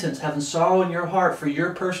 Repentance, having sorrow in your heart for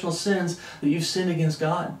your personal sins that you've sinned against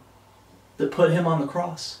God, that put Him on the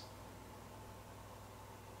cross.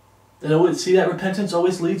 See, that repentance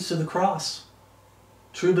always leads to the cross.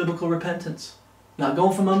 True biblical repentance. Not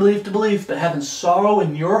going from unbelief to belief, but having sorrow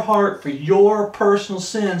in your heart for your personal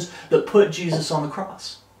sins that put Jesus on the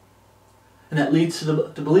cross. And that leads to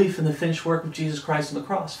the belief in the finished work of Jesus Christ on the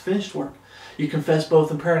cross. Finished work. You confess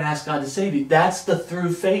both in prayer and ask God to save you. That's the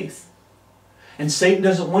through faith. And Satan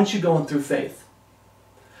doesn't want you going through faith.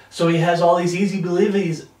 So he has all these easy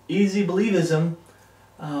believism,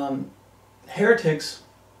 heretics,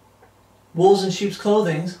 wolves in sheep's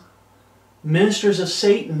clothing, ministers of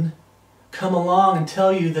Satan, come along and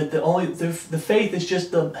tell you that the faith is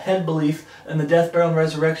just the head belief in the death, burial, and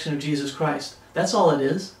resurrection of Jesus Christ. That's all it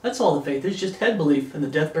is. That's all the faith is, just head belief in the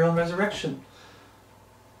death, burial, and resurrection.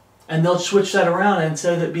 And they'll switch that around, and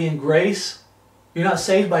instead of it being grace, you're not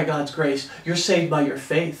saved by God's grace. You're saved by your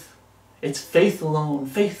faith. It's faith alone,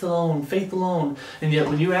 faith alone, faith alone. And yet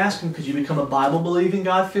when you ask Him, because you become a Bible-believing,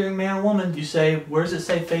 God-fearing man or woman, you say, where does it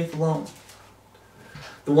say faith alone?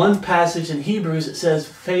 The one passage in Hebrews, it says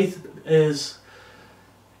faith is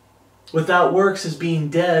without works is being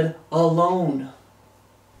dead alone.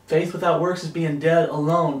 Faith without works is being dead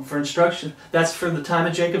alone. For instruction, that's for the time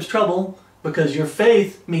of Jacob's trouble, because your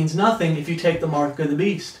faith means nothing if you take the mark of the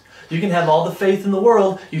beast. You can have all the faith in the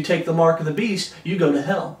world, you take the mark of the beast, you go to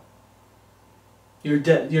hell. Your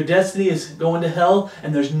destiny is going to hell,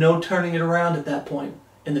 and there's no turning it around at that point,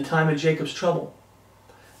 in the time of Jacob's trouble.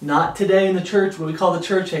 Not today in the church, what we call the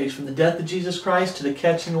church age, from the death of Jesus Christ to the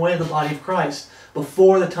catching away of the body of Christ,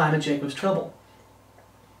 before the time of Jacob's trouble.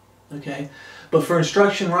 Okay? But for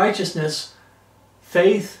instruction in righteousness,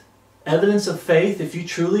 faith, evidence of faith, if you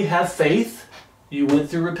truly have faith, you went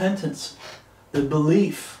through repentance. The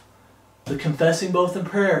belief the confessing both in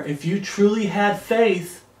prayer, if you truly had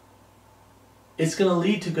faith, it's going to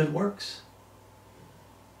lead to good works.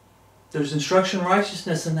 There's instruction in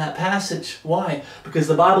righteousness in that passage. Why? Because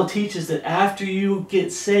the Bible teaches that after you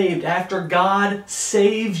get saved, after God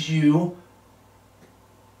saves you,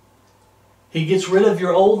 He gets rid of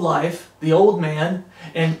your old life, the old man,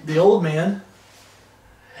 and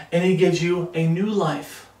He gives you a new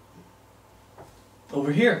life.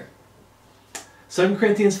 Over here. 2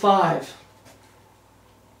 Corinthians 5.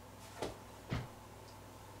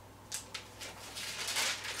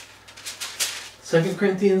 Second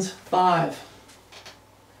Corinthians 5.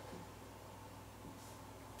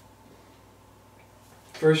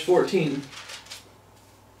 Verse 14.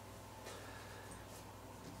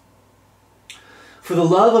 For the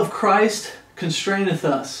love of Christ constraineth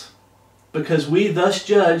us, because we thus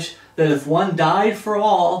judge that if one died for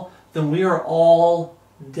all, then we are all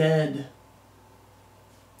dead.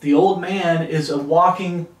 The old man is a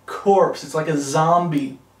walking corpse. It's like a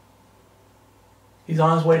zombie. He's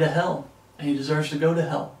on his way to hell, and he deserves to go to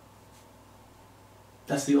hell.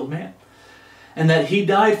 That's the old man. And that he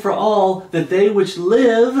died for all, that they which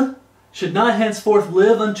live should not henceforth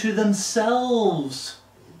live unto themselves.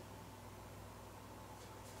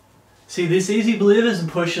 See, this easy believism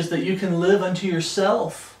pushes that you can live unto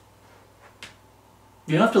yourself.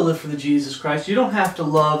 You don't have to live for the Jesus Christ. You don't have to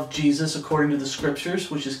love Jesus according to the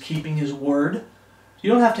Scriptures, which is keeping His Word. You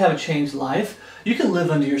don't have to have a changed life. You can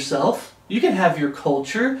live unto yourself. You can have your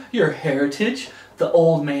culture, your heritage, the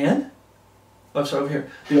old man. I'm sorry, over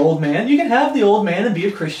here. The old man. You can have the old man and be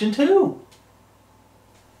a Christian too.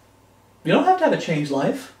 You don't have to have a changed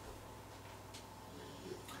life.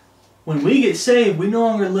 When we get saved, we no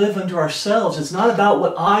longer live unto ourselves. It's not about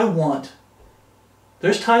what I want.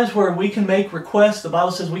 There's times where we can make requests. The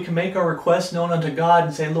Bible says we can make our requests known unto God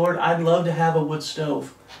and say, Lord, I'd love to have a wood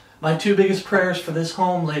stove. My two biggest prayers for this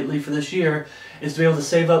home lately, for this year, is to be able to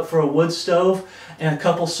save up for a wood stove and a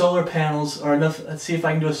couple solar panels, or enough. Let's see if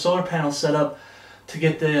I can do a solar panel setup to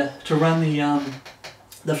get to run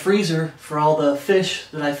the freezer for all the fish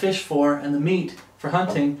that I fish for and the meat for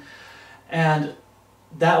hunting. And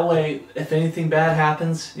that way, if anything bad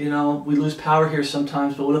happens, you know, we lose power here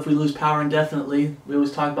sometimes, but what if we lose power indefinitely? We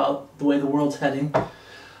always talk about the way the world's heading.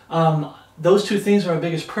 Those two things are our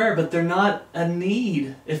biggest prayer, but they're not a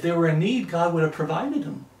need. If they were a need, God would have provided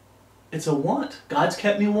them. It's a want. God's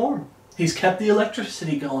kept me warm. He's kept the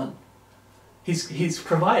electricity going. He's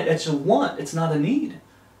provided. It's a want. It's not a need.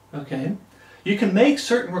 Okay? You can make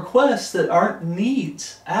certain requests that aren't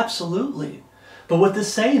needs. Absolutely. But what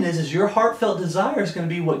this saying is your heartfelt desire is going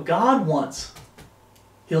to be what God wants.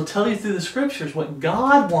 He'll tell you through the Scriptures what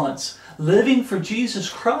God wants. Living for Jesus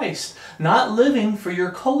Christ. Not living for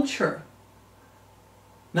your culture.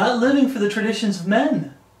 Not living for the traditions of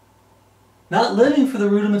men. Not living for the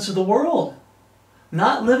rudiments of the world.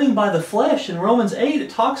 Not living by the flesh. In Romans 8 it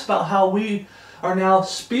talks about how we are now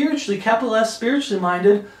spiritually, capital S, spiritually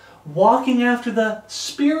minded, walking after the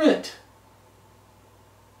Spirit.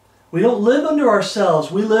 We don't live under ourselves.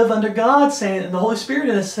 We live under God, saying, and the Holy Spirit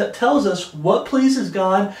in us tells us what pleases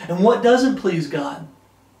God and what doesn't please God.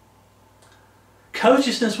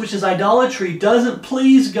 Covetousness, which is idolatry, doesn't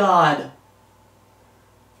please God.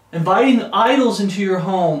 Inviting idols into your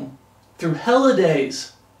home through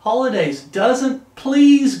holidays doesn't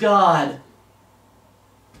please God.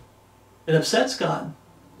 It upsets God.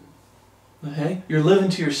 Okay? You're living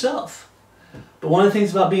to yourself. But one of the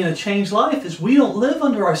things about being a changed life is we don't live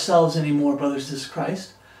under ourselves anymore, brothers and sisters in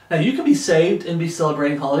Christ. Now you can be saved and be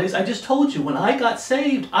celebrating holidays. I just told you, when I got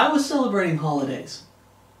saved, I was celebrating holidays.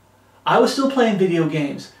 I was still playing video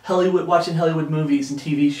games, watching Hollywood movies and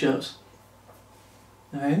TV shows.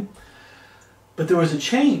 Alright? But there was a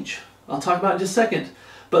change. I'll talk about it in just a second.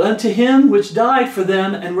 But unto Him which died for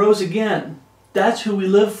them and rose again. That's who we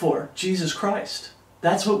live for, Jesus Christ.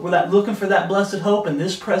 That's what we're looking for, that blessed hope in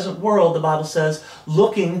this present world. The Bible says,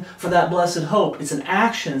 looking for that blessed hope. It's an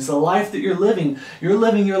action. It's the life that you're living. You're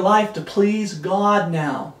living your life to please God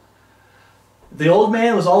now. The old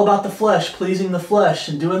man was all about the flesh, pleasing the flesh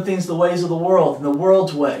and doing things the ways of the world, and the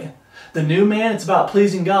world's way. The new man, it's about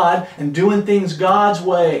pleasing God and doing things God's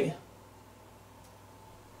way.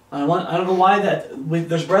 I don't know why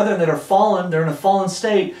there's brethren that are fallen, they're in a fallen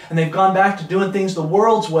state, and they've gone back to doing things the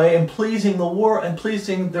world's way and pleasing the world and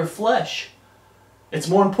pleasing their flesh. It's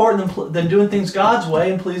more important than doing things God's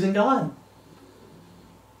way and pleasing God.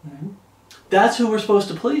 That's who we're supposed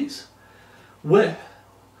to please.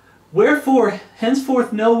 Wherefore,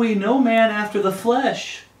 henceforth know we no man after the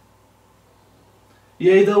flesh.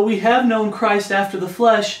 Yea, though we have known Christ after the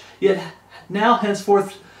flesh, yet now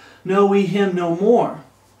henceforth know we Him no more.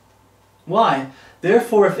 Why?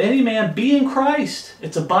 Therefore, if any man be in Christ,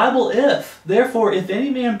 it's a Bible if. Therefore, if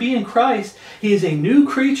any man be in Christ, he is a new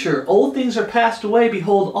creature. Old things are passed away.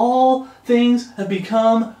 Behold, all things have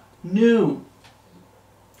become new.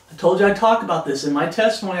 I told you I'd talk about this. In my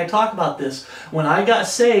testimony, I talk about this. When I got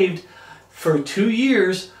saved for 2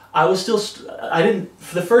 years, I was still,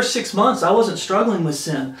 for the first 6 months, I wasn't struggling with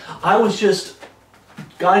sin. I was just,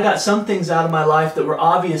 God got some things out of my life that were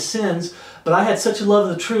obvious sins, but I had such a love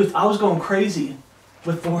of the truth, I was going crazy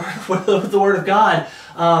with the Word of God.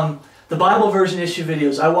 The Bible version issue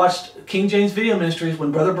videos. I watched King James Video Ministries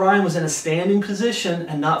when Brother Brian was in a standing position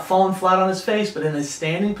and not falling flat on his face, but in a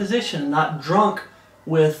standing position and not drunk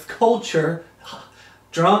with culture,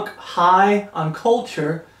 drunk, high on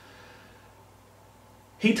culture.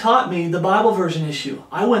 He taught me the Bible version issue.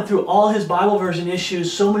 I went through all his Bible version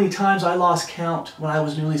issues so many times I lost count when I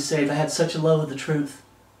was newly saved. I had such a love of the truth.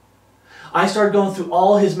 I started going through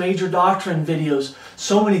all his major doctrine videos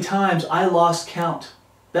so many times I lost count.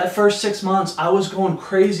 That first 6 months I was going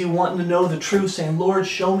crazy wanting to know the truth, saying, Lord,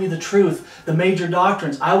 show me the truth, the major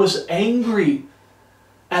doctrines. I was angry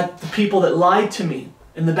at the people that lied to me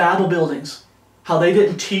in the Bible buildings, how they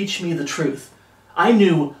didn't teach me the truth. I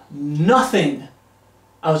knew nothing.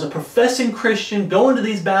 I was a professing Christian going to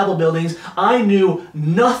these Bible buildings. I knew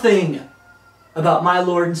nothing about my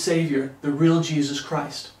Lord and Savior, the real Jesus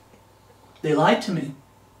Christ. They lied to me.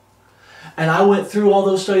 And I went through all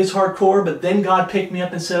those studies hardcore, but then God picked me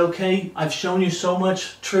up and said, okay, I've shown you so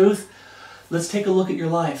much truth. Let's take a look at your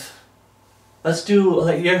life. Let's do,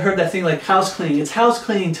 like, you ever heard that thing like house cleaning? It's house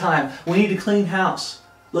cleaning time. We need to clean house.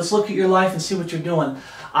 Let's look at your life and see what you're doing.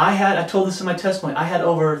 I told this in my testimony, I had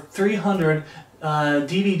over 300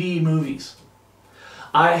 DVD movies.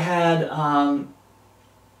 I had an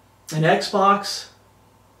Xbox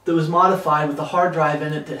that was modified with a hard drive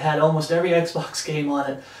in it that had almost every Xbox game on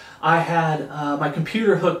it. I had my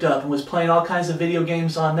computer hooked up and was playing all kinds of video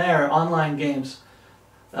games on there, online games.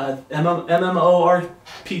 MMORPG,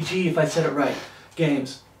 if I said it right,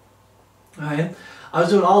 games. Alright? I was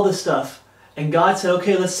doing all this stuff. And God said,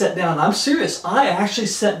 okay, let's sit down. I'm serious. I actually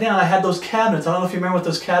sat down. I had those cabinets. I don't know if you remember what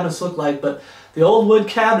those cabinets look like, but the old wood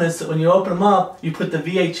cabinets that when you open them up, you put the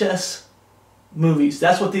VHS movies.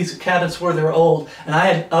 That's what these cabinets were. They were old. And I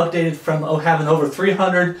had updated from having over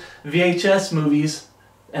 300 VHS movies,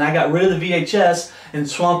 and I got rid of the VHS and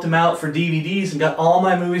swapped them out for DVDs and got all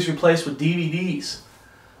my movies replaced with DVDs.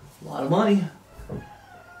 A lot of money.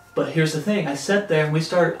 But here's the thing. I sat there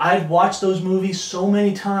and I'd watched those movies so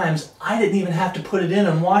many times, I didn't even have to put it in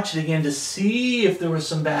and watch it again to see if there were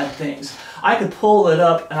some bad things. I could pull it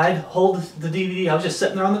up and I'd hold the DVD. I was just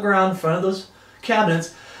sitting there on the ground in front of those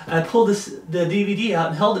cabinets, and I pulled the DVD out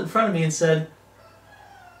and held it in front of me and started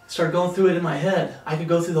going through it in my head. I could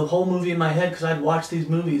go through the whole movie in my head because I'd watched these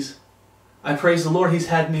movies. I praise the Lord. He's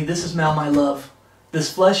had me. This is now my love.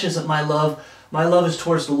 This flesh isn't my love. My love is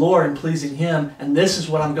towards the Lord and pleasing Him. And this is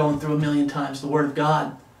what I'm going through a million times, the Word of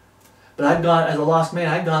God. But as a lost man,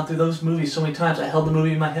 I'd gone through those movies so many times. I held the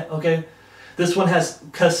movie in my head. Okay, this one has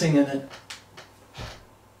cussing in it.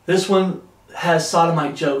 This one has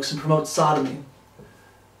sodomite jokes and promotes sodomy.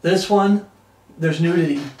 This one, there's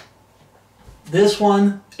nudity. This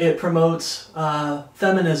one, it promotes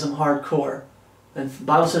feminism hardcore. And the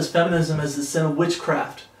Bible says feminism is the sin of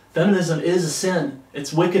witchcraft. Feminism is a sin.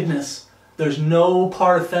 It's wickedness. There's no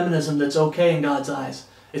part of feminism that's okay in God's eyes.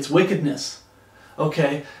 It's wickedness.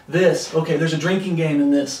 Okay, there's a drinking game in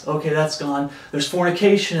this. Okay, that's gone. There's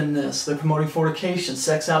fornication in this. They're promoting fornication,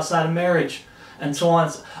 sex outside of marriage, and so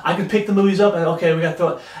on. I could pick the movies up and, okay, we got to throw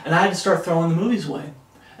it. And I had to start throwing the movies away.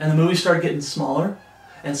 And the movies started getting smaller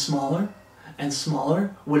and smaller and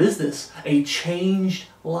smaller. What is this? A changed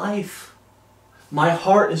life. My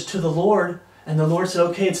heart is to the Lord, and the Lord said,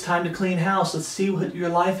 okay, it's time to clean house. Let's see what your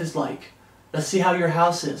life is like. Let's see how your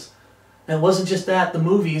house is. And it wasn't just that, the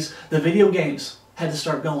movies, the video games had to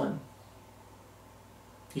start going.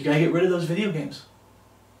 You got to get rid of those video games.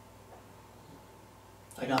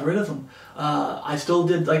 I got rid of them. I still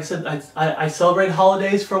did, like I said, I celebrated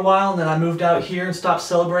holidays for a while, and then I moved out here and stopped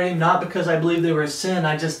celebrating, not because I believed they were a sin,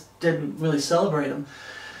 I just didn't really celebrate them.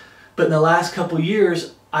 But in the last couple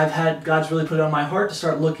years, God's really put it on my heart to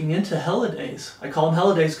start looking into holidays. I call them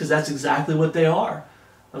holidays because that's exactly what they are.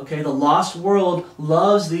 Okay, the lost world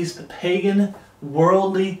loves these pagan,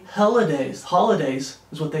 worldly holidays. Holidays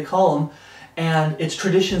is what they call them. And it's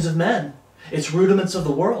traditions of men. It's rudiments of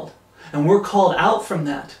the world. And we're called out from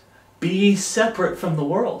that. Be ye separate from the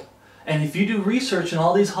world. And if you do research in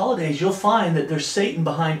all these holidays, you'll find that there's Satan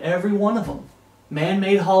behind every one of them.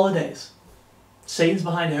 Man-made holidays. Satan's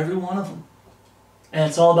behind every one of them. And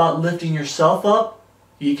it's all about lifting yourself up,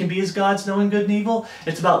 You can be as gods knowing good and evil.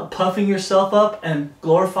 It's about puffing yourself up and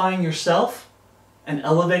glorifying yourself and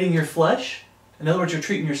elevating your flesh. In other words, you're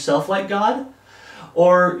treating yourself like God.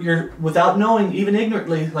 Or you're, without knowing, even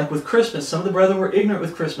ignorantly, like with Christmas. Some of the brethren were ignorant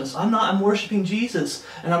with Christmas. I'm worshiping Jesus,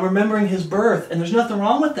 and I'm remembering His birth, and there's nothing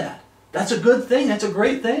wrong with that. That's a good thing. That's a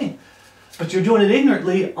great thing. But you're doing it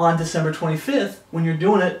ignorantly on December 25th when you're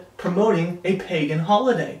doing it promoting a pagan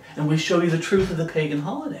holiday. And we show you the truth of the pagan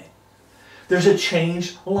holiday. There's a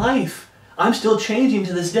changed life. I'm still changing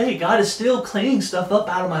to this day. God is still cleaning stuff up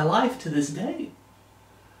out of my life to this day.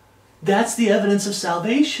 That's the evidence of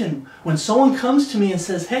salvation. When someone comes to me and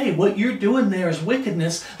says, hey, what you're doing there is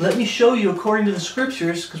wickedness, let me show you according to the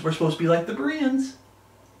Scriptures, because we're supposed to be like the Bereans.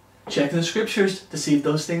 Check the Scriptures to see if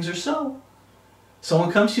those things are so.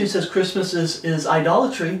 Someone comes to you and says Christmas is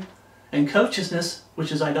idolatry, and covetousness,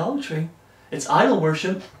 which is idolatry, it's idol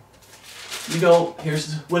worship. You go,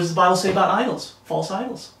 what does the Bible say about idols? False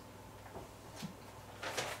idols.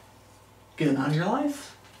 Get them out of your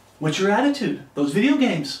life. What's your attitude? Those video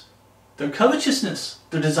games. They're covetousness.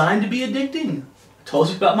 They're designed to be addicting. I told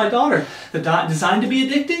you about my daughter. They're designed to be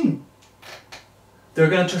addicting. They're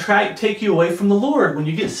going to try to take you away from the Lord. When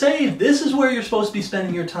you get saved, this is where you're supposed to be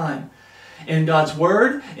spending your time. In God's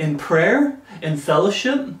Word, in prayer, in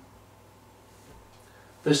fellowship.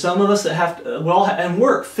 There's some of us that have to, and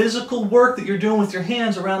work, physical work that you're doing with your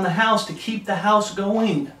hands around the house to keep the house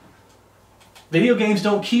going. Video games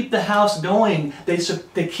don't keep the house going. They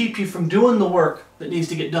keep you from doing the work that needs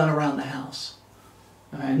to get done around the house.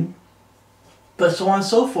 All right? But so on and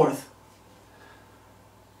so forth.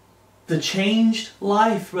 The changed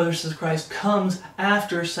life, brothers and sisters Christ, comes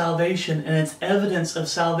after salvation, and it's evidence of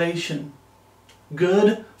salvation.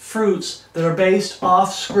 Good fruits that are based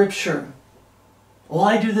off Scripture. Well,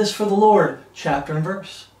 I do this for the Lord. Chapter and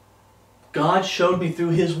verse. God showed me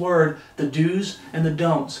through His Word the do's and the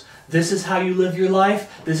don'ts. This is how you live your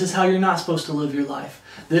life. This is how you're not supposed to live your life.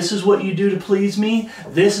 This is what you do to please me.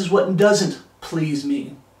 This is what doesn't please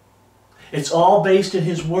me. It's all based in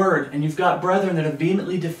His Word. And you've got brethren that are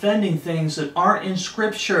vehemently defending things that aren't in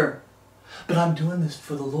Scripture. But I'm doing this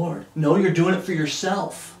for the Lord. No, you're doing it for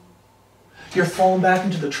yourself. You're falling back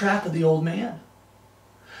into the trap of the old man.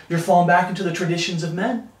 You're falling back into the traditions of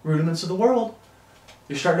men, rudiments of the world.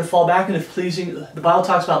 You're starting to fall back into pleasing. The Bible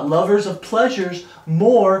talks about lovers of pleasures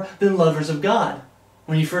more than lovers of God.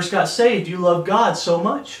 When you first got saved, you loved God so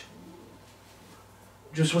much.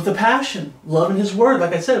 Just with a passion. Loving His Word,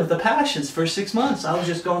 like I said, with a passion. First 6 months, I was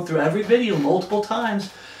just going through every video multiple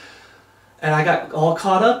times. And I got all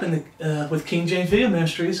caught up in with King James Video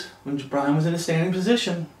Ministries when Brian was in a standing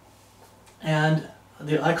position. And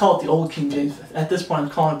I call it the old King James. At this point, I'm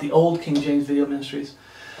calling it the old King James Video Ministries.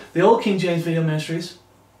 The old King James Video Ministries,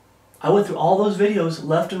 I went through all those videos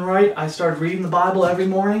left and right. I started reading the Bible every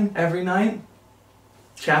morning, every night.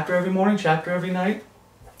 Chapter every morning, chapter every night.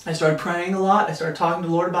 I started praying a lot. I started talking to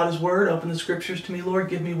the Lord about His Word. Open the Scriptures to me, Lord.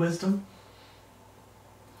 Give me wisdom.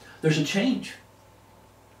 There's a change.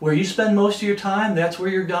 Where you spend most of your time, that's where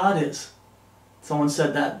your God is. Someone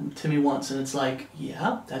said that to me once, and it's like,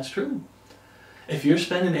 yeah, that's true. If you're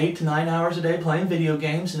spending 8 to 9 hours a day playing video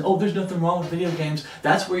games, and oh, there's nothing wrong with video games,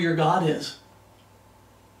 that's where your God is.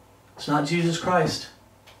 It's not Jesus Christ.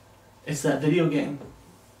 It's that video game.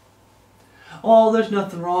 Oh, there's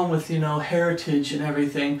nothing wrong with, heritage and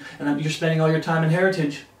everything, and you're spending all your time in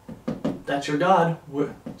heritage. That's your God.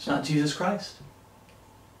 It's not Jesus Christ.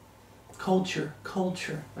 Culture.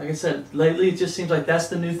 Like I said, lately it just seems like that's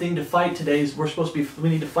the new thing to fight today. Is we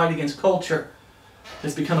need to fight against culture.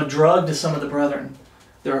 It's become a drug to some of the brethren.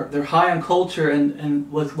 They're high on culture,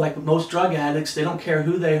 and like most drug addicts, they don't care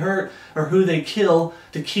who they hurt or who they kill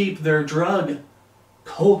to keep their drug.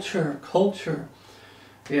 Culture.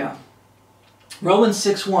 Yeah. Romans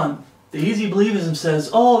 6:1. The easy believism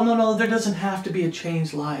says, oh, no, there doesn't have to be a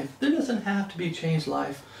changed life. There doesn't have to be a changed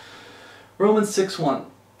life. Romans 6:1.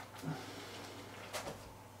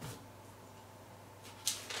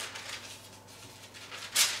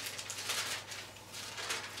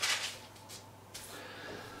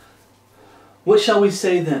 What shall we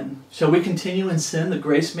say then? Shall we continue in sin that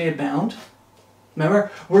grace may abound?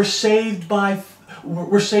 Remember, we're saved by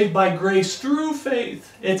grace through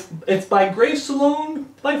faith. It's by grace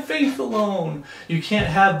alone, by faith alone. You can't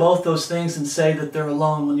have both those things and say that they're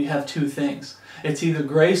alone when you have two things. It's either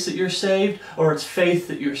grace that you're saved or it's faith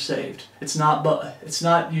that you're saved. It's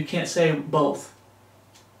not. You can't say both.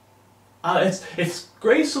 It's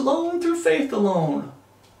grace alone through faith alone.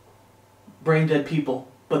 Brain dead people.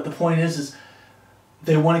 But the point is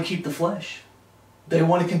they want to keep the flesh. They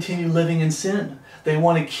want to continue living in sin. They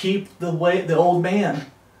want to keep the old man.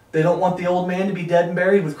 They don't want the old man to be dead and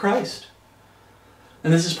buried with Christ.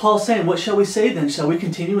 And this is Paul saying, what shall we say then? Shall we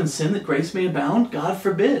continue in sin that grace may abound? God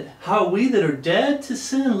forbid. How are we that are dead to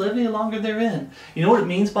sin living no longer therein? You know what it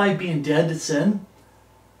means by being dead to sin?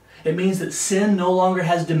 It means that sin no longer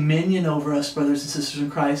has dominion over us, brothers and sisters in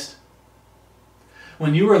Christ.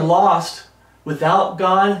 When you were lost, without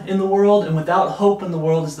God in the world and without hope in the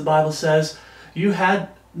world, as the Bible says, you had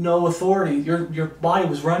no authority. Your body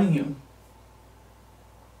was running you.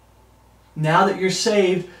 Now that you're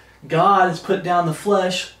saved, God has put down the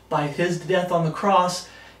flesh by His death on the cross.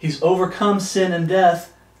 He's overcome sin and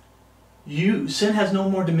death. Sin has no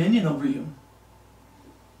more dominion over you.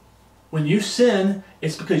 When you sin,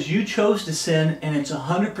 it's because you chose to sin, and it's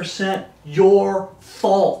 100% your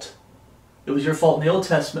fault. It was your fault in the Old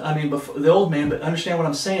Testament, before the old man, but understand what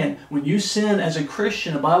I'm saying. When you sin as a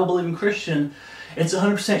Christian, a Bible-believing Christian, it's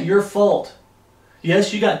 100% your fault.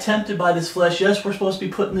 Yes, you got tempted by this flesh. Yes, we're supposed to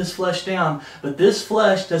be putting this flesh down. But this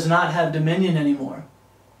flesh does not have dominion anymore.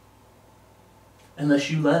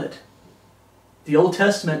 Unless you let it. The Old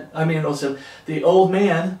Testament, also the old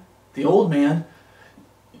man,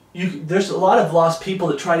 there's a lot of lost people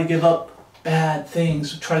that try to give up bad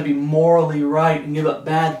things, try to be morally right and give up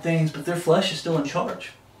bad things, but their flesh is still in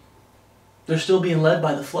charge. They're still being led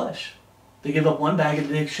by the flesh. They give up one bad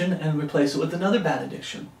addiction and replace it with another bad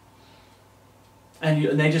addiction.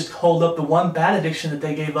 And they just hold up the one bad addiction that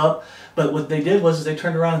they gave up, but what they did was they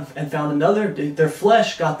turned around and found another, their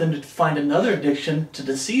flesh got them to find another addiction to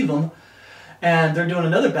deceive them, and they're doing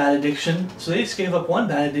another bad addiction, so they just gave up one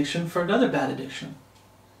bad addiction for another bad addiction.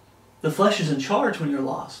 The flesh is in charge when you're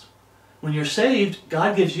lost. When you're saved,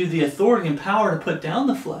 God gives you the authority and power to put down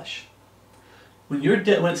the flesh. When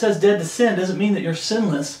it says dead to sin, doesn't mean that you're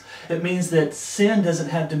sinless. It means that sin doesn't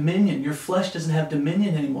have dominion. Your flesh doesn't have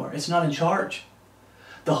dominion anymore. It's not in charge.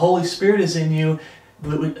 The Holy Spirit is in you.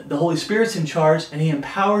 The Holy Spirit's in charge, and He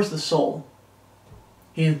empowers the soul.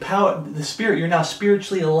 He empowered the spirit. You're now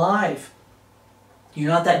spiritually alive.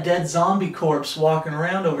 You're not that dead zombie corpse walking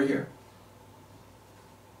around over here.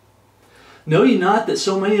 Know ye not that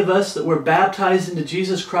so many of us that were baptized into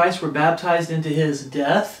Jesus Christ were baptized into His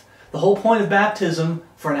death? The whole point of baptism,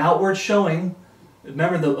 for an outward showing,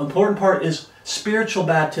 remember the important part is spiritual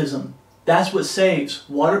baptism. That's what saves.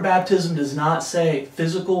 Water baptism does not save.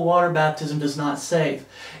 Physical water baptism does not save.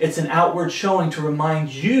 It's an outward showing to remind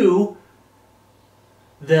you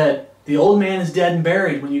that the old man is dead and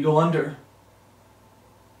buried when you go under.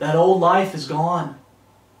 That old life is gone.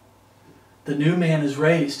 The new man is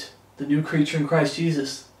raised. The new creature in Christ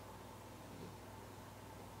Jesus.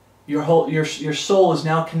 Your soul is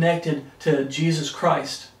now connected to Jesus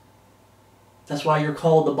Christ. That's why you're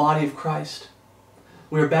called the body of Christ.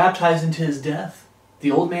 We are baptized into His death.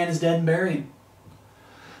 The old man is dead and buried.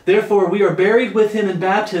 Therefore we are buried with Him in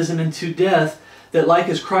baptism into death, that like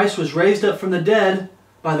as Christ was raised up from the dead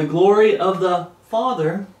by the glory of the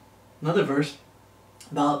Father, another verse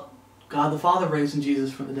about God the Father raising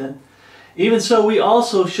Jesus from the dead, even so we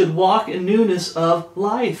also should walk in newness of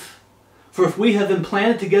life. For if we have been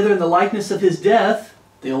planted together in the likeness of His death,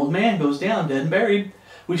 the old man goes down, dead and buried,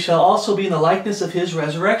 we shall also be in the likeness of His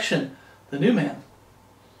resurrection, the new man.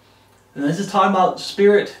 And this is talking about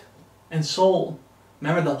spirit and soul.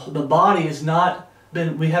 Remember, the body has not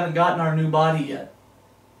been, we haven't gotten our new body yet.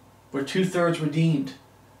 We're 2/3 redeemed.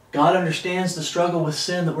 God understands the struggle with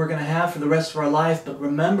sin that we're going to have for the rest of our life, but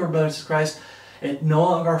remember, brothers in Christ,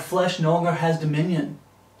 our flesh no longer has dominion.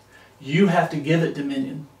 You have to give it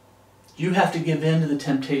dominion. You have to give in to the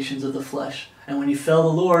temptations of the flesh. And when you fail the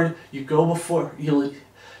Lord, you go before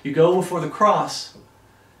the cross,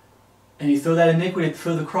 and you throw that iniquity at the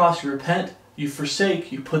foot of the cross. You repent, you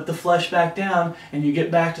forsake, you put the flesh back down, and you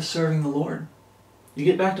get back to serving the Lord. You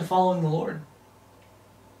get back to following the Lord.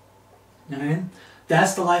 Amen?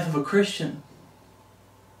 That's the life of a Christian.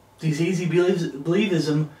 These easy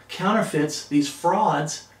believism counterfeits, these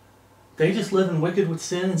frauds, they just live in wicked with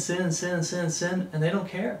sin and sin and sin and sin and sin, and they don't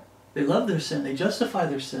care. They love their sin. They justify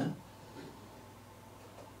their sin.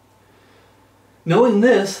 Knowing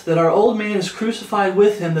this, that our old man is crucified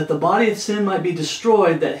with Him, that the body of sin might be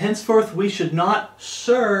destroyed, that henceforth we should not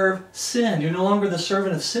serve sin. You're no longer the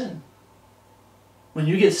servant of sin. When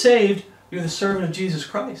you get saved, you're the servant of Jesus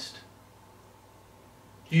Christ.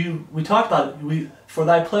 We talked about it. For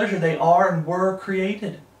thy pleasure they are and were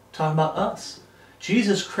created. Talking about us.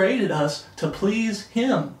 Jesus created us to please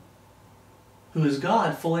Him, who is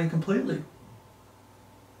God fully and completely.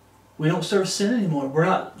 We don't serve sin anymore. We're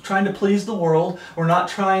not trying to please the world. We're not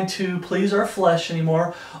trying to please our flesh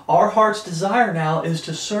anymore. Our heart's desire now is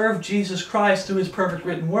to serve Jesus Christ through His perfect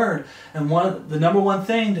written word. And the number one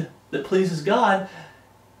thing that pleases God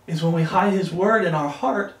is when we hide His Word in our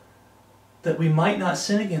heart, that we might not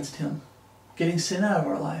sin against Him, getting sin out of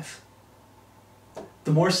our life.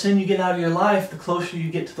 The more sin you get out of your life, the closer you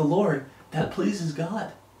get to the Lord. That pleases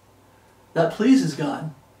God. That pleases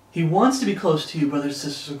God. He wants to be close to you, brothers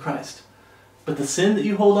and sisters in Christ. But the sin that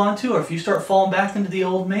you hold on to, or if you start falling back into the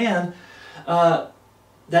old man, that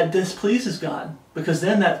displeases God. Because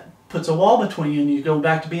then that puts a wall between you and you go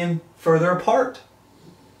back to being further apart.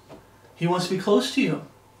 He wants to be close to you.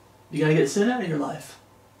 You got to get sin out of your life.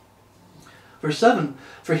 Verse 7,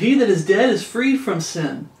 for he that is dead is freed from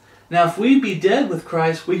sin. Now if we be dead with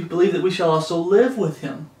Christ, we believe that we shall also live with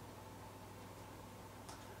Him.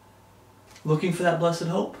 Looking for that blessed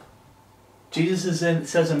hope. Jesus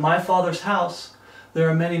says, in my Father's house there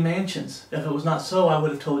are many mansions. If it was not so, I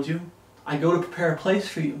would have told you. I go to prepare a place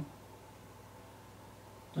for you.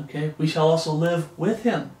 Okay, we shall also live with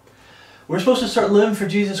Him. We're supposed to start living for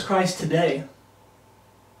Jesus Christ today.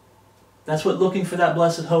 That's what looking for that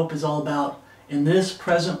blessed hope is all about. In this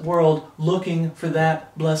present world, looking for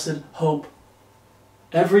that blessed hope.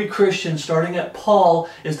 Every Christian, starting at Paul,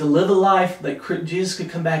 is to live a life that Jesus could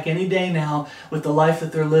come back any day now with the life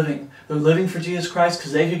that they're living. They're living for Jesus Christ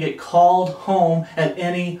because they could get called home at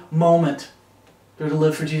any moment. They're to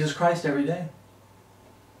live for Jesus Christ every day.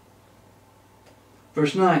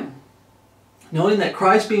 Verse 9. Knowing that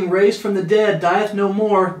Christ being raised from the dead dieth no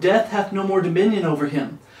more, death hath no more dominion over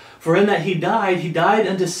Him. For in that He died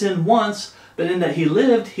unto sin once, but in that He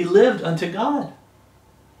lived unto God.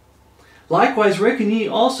 Likewise reckon ye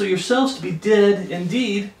also yourselves to be dead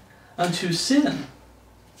indeed unto sin,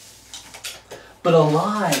 but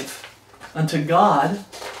alive unto God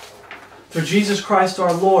through Jesus Christ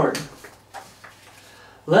our Lord.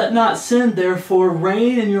 Let not sin therefore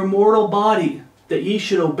reign in your mortal body, that ye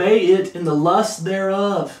should obey it in the lust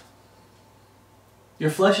thereof.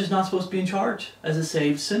 Your flesh is not supposed to be in charge as a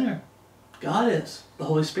saved sinner. God is. The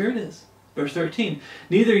Holy Spirit is. Verse 13.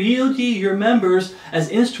 Neither yield ye your members as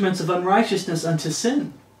instruments of unrighteousness unto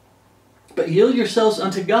sin, but yield yourselves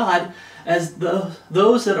unto God as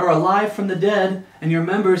those that are alive from the dead, and your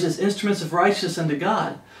members as instruments of righteousness unto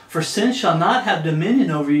God. For sin shall not have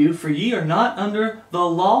dominion over you, for ye are not under the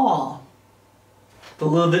law. The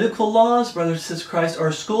Levitical laws, brothers and sisters in Christ, are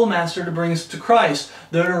a schoolmaster to bring us to Christ.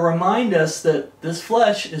 They're to remind us that this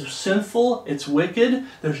flesh is sinful, it's wicked.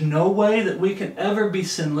 There's no way that we can ever be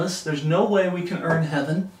sinless. There's no way we can earn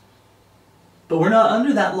heaven. But we're not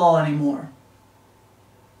under that law anymore.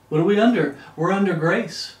 What are we under? We're under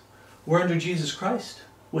grace. We're under Jesus Christ,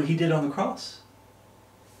 what He did on the cross.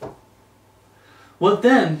 What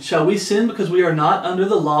then? Shall we sin because we are not under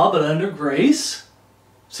the law but under grace?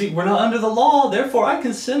 See, we're not under the law, therefore I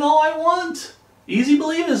can sin all I want. Easy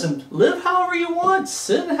believism. Live however you want.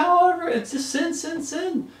 Sin however. It's just sin, sin,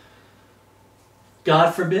 sin.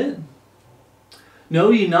 God forbid.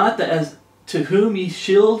 Know ye not that as to whom ye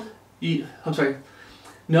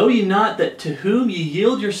Know ye not that to whom ye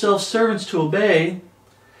yield yourselves servants to obey,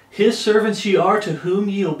 His servants ye are to whom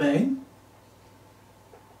ye obey?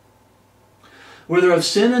 Whether of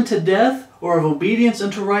sin unto death, or of obedience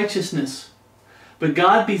unto righteousness. But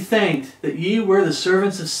God be thanked that ye were the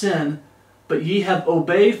servants of sin, but ye have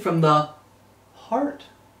obeyed from the heart.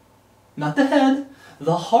 Not the head,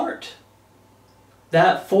 the heart.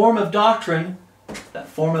 That form of doctrine,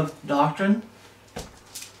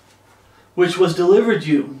 which was delivered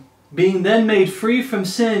you. Being then made free from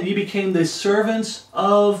sin, ye became the servants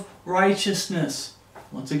of righteousness.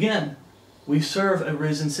 Once again, we serve a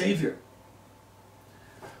risen Savior.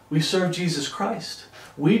 We serve Jesus Christ.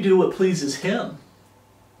 We do what pleases Him.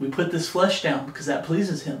 We put this flesh down because that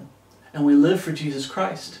pleases Him. And we live for Jesus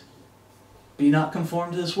Christ. Be not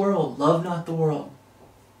conformed to this world. Love not the world.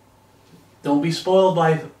 Don't be spoiled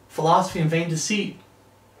by philosophy and vain deceit.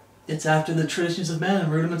 It's after the traditions of men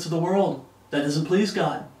and rudiments of the world. That doesn't please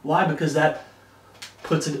God. Why? Because that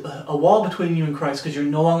puts a wall between you and Christ, because you're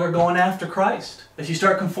no longer going after Christ. If you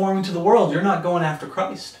start conforming to the world, you're not going after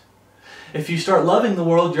Christ. If you start loving the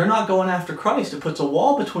world, you're not going after Christ. It puts a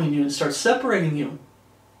wall between you and starts separating you.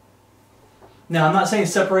 Now, I'm not saying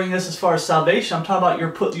separating this as far as salvation. I'm talking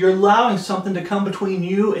about you're allowing something to come between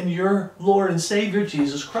you and your Lord and Savior,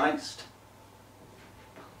 Jesus Christ.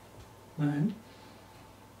 All right?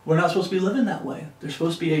 We're not supposed to be living that way. There's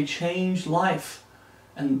supposed to be a changed life.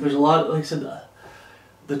 And there's a lot, like I said,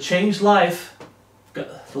 the changed life, the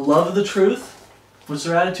love of the truth. What's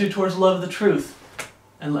their attitude towards the love of the truth?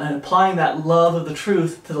 And applying that love of the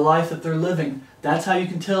truth to the life that they're living. That's how you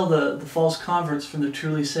can tell the false converts from the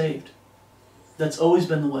truly saved. That's always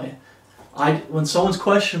been the way. When someone's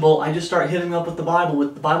questionable, I just start hitting them up with the Bible.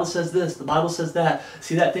 The Bible says this, the Bible says that.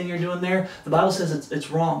 See that thing you're doing there? The Bible says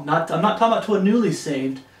it's wrong. I'm not talking about to a newly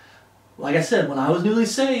saved. Like I said, when I was newly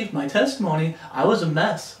saved, my testimony, I was a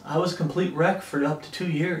mess. I was a complete wreck for up to 2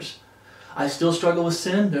 years. I still struggle with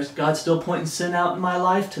sin. God's still pointing sin out in my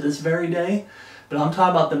life to this very day. But I'm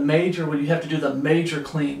talking about the major, when you have to do the major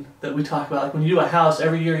clean that we talk about. Like when you do a house,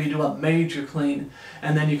 every year you do a major clean.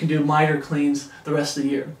 And then you can do minor cleans the rest of the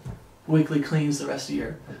year. Weekly cleans the rest of the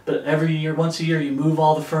year. But every year, once a year, you move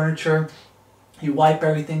all the furniture. You wipe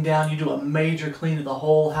everything down. You do a major clean of the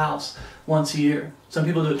whole house once a year. Some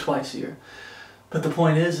people do it twice a year. But the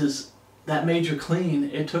point is that major clean,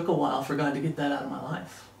 it took a while for God to get that out of my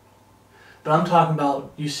life. But I'm talking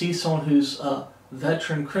about, you see someone who's a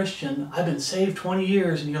veteran Christian, I've been saved 20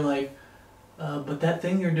 years, and you're like, but that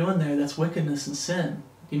thing you're doing there, that's wickedness and sin.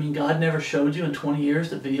 You mean God never showed you in 20 years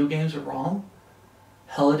that video games are wrong?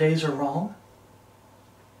 Holidays are wrong?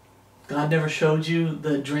 God never showed you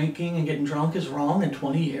that drinking and getting drunk is wrong in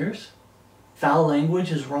 20 years? Foul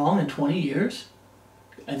language is wrong in 20 years?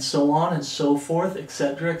 And so on and so forth,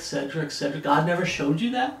 etc., etc., etc. God never showed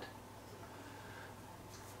you that?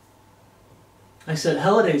 I said,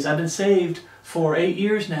 holidays, I've been saved for 8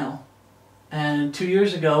 years now. And 2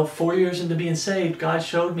 years ago, 4 years into being saved, God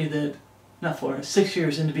showed me that, 6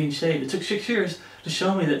 years into being saved. It took 6 years to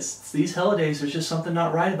show me that these holidays, there's just something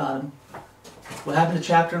not right about them. What happened to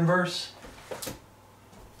chapter and verse?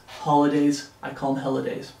 Holidays, I call them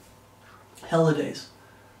holidays. Holidays.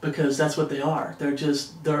 Because that's what they are.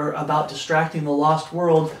 They're about distracting the lost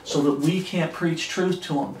world so that we can't preach truth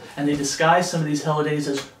to them. And they disguise some of these holidays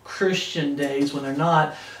as Christian days when they're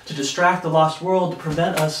not, to distract the lost world,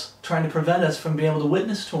 trying to prevent us from being able to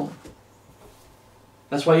witness to them.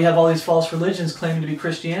 That's why you have all these false religions claiming to be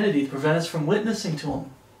Christianity, to prevent us from witnessing to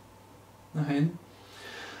them. Okay?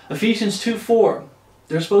 Ephesians 2:4.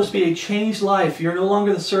 There's supposed to be a changed life. You're no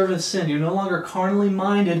longer the servant of sin. You're no longer carnally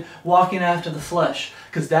minded, walking after the flesh.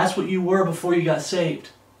 Because that's what you were before you got saved.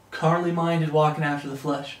 Carnally minded, walking after the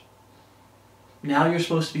flesh. Now you're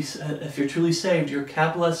supposed to be, if you're truly saved, you're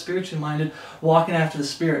capital S spiritually minded, walking after the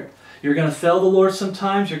Spirit. You're going to fail the Lord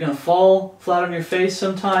sometimes. You're going to fall flat on your face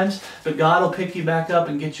sometimes. But God will pick you back up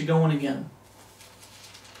and get you going again.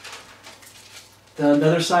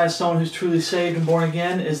 Another sign of someone who's truly saved and born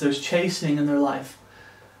again is there's chastening in their life.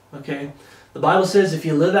 Okay? The Bible says, if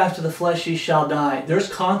you live after the flesh, ye shall die. There's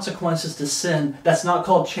consequences to sin. That's not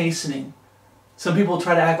called chastening. Some people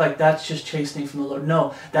try to act like that's just chastening from the Lord.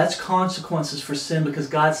 No, that's consequences for sin, because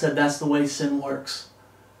God said that's the way sin works.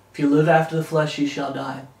 If you live after the flesh, ye shall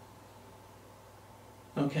die.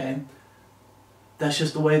 Okay? That's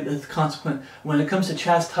just the way the consequence. When it comes to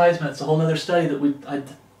chastisement, it's a whole other study that I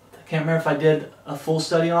can't remember if I did a full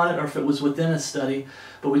study on it or if it was within a study,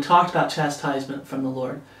 but we talked about chastisement from the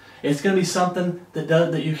Lord. It's going to be something that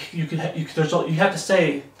you have to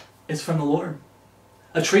say it's from the Lord.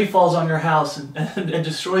 A tree falls on your house and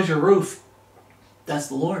destroys your roof. That's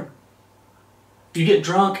the Lord. You get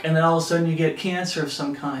drunk and then all of a sudden you get cancer of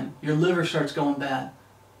some kind. Your liver starts going bad.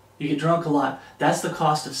 You get drunk a lot. That's the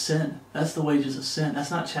cost of sin. That's the wages of sin.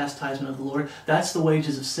 That's not chastisement of the Lord. That's the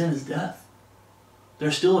wages of sin is death.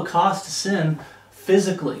 There's still a cost to sin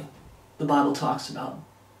physically, the Bible talks about.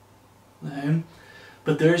 Okay?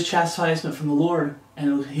 But there is chastisement from the Lord,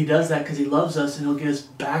 and He does that because He loves us, and He'll get us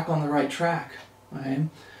back on the right track. Okay?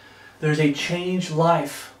 There's a changed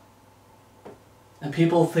life. And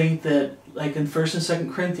people think that, like in 1st and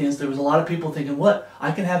 2nd Corinthians, there was a lot of people thinking, what?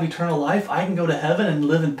 I can have eternal life? I can go to heaven and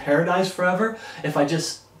live in paradise forever if I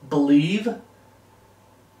just believe?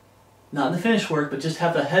 Not in the finished work, but just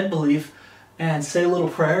have the head belief and say a little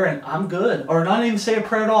prayer and I'm good. Or not even say a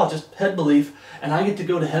prayer at all, just head belief, and I get to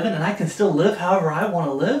go to heaven and I can still live however I want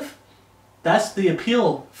to live. That's the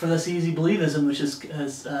appeal for this easy believism, which is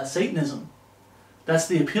Satanism. That's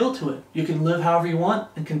the appeal to it. You can live however you want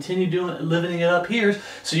and continue living it up here,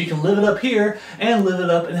 so you can live it up here and live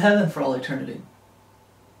it up in heaven for all eternity.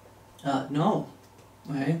 No.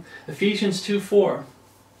 Okay. Ephesians 2:4.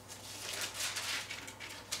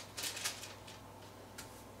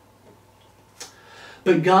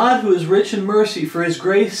 But God, who is rich in mercy, for His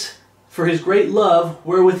grace, for His great love,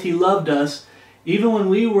 wherewith He loved us, even when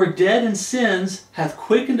we were dead in sins, hath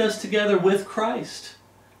quickened us together with Christ.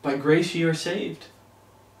 By grace ye are saved.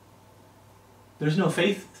 There's no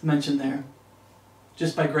faith mentioned there.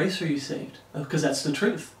 Just by grace are you saved. Because that's the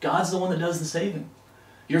truth. God's the one that does the saving.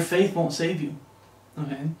 Your faith won't save you.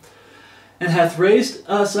 Okay? And hath raised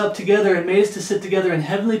us up together and made us to sit together in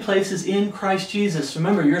heavenly places in Christ Jesus.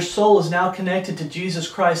 Remember, your soul is now connected to Jesus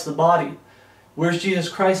Christ, the body. Where's Jesus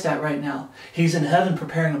Christ at right now? He's in heaven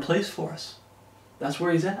preparing a place for us. That's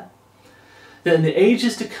where He's at. That in the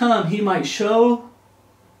ages to come He might show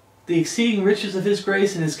the exceeding riches of His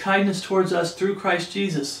grace and His kindness towards us through Christ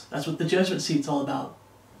Jesus. That's what the judgment seat's all about.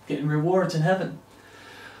 Getting rewards in heaven.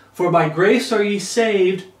 For by grace are ye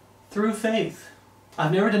saved through faith.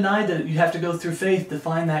 I've never denied that you have to go through faith to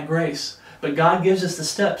find that grace. But God gives us the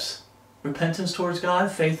steps. Repentance towards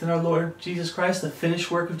God, faith in our Lord Jesus Christ, the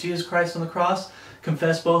finished work of Jesus Christ on the cross,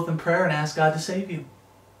 confess both in prayer and ask God to save you.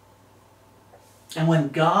 And when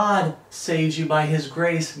God saves you by His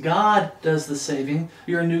grace, God does the saving.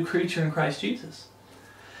 You're a new creature in Christ Jesus.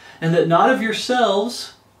 And that not of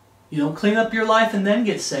yourselves, you don't clean up your life and then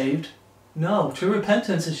get saved. No, true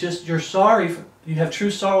repentance is just you're sorry. You have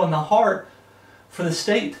true sorrow in the heart for the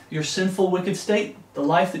state, your sinful, wicked state, the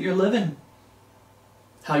life that you're living.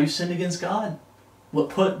 How you sinned against God.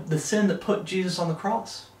 The sin that put Jesus on the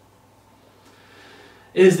cross.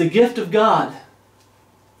 It is the gift of God,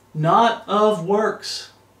 not of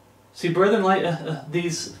works. See, brethren,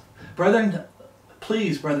 these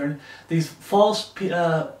false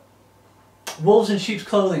wolves in sheep's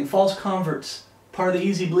clothing, false converts, part of the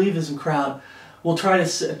easy believism crowd, will try to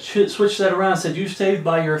switch that around and say, you're saved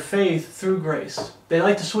by your faith through grace. They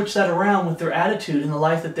like to switch that around with their attitude in the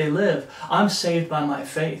life that they live. I'm saved by my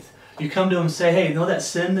faith. You come to them and say, hey, you know that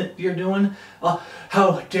sin that you're doing?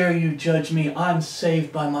 How dare you judge me? I'm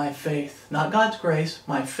saved by my faith. Not God's grace,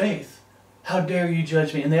 my faith. How dare you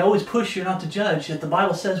judge me? And they always push you not to judge, yet the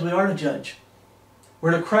Bible says we are to judge.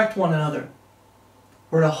 We're to correct one another.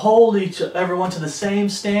 We're to hold everyone to the same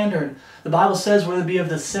standard. The Bible says we're to be of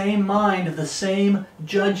the same mind, of the same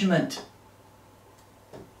judgment.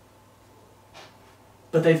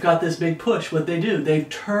 But they've got this big push. What they do, they've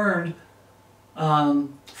turned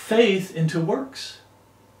faith into works.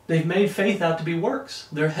 They've made faith out to be works.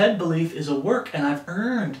 Their head belief is a work, and I've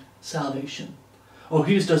earned salvation. Oh,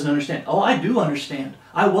 he just doesn't understand. Oh, I do understand.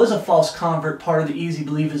 I was a false convert, part of the easy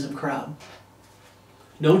believism crowd.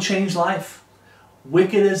 No changed life.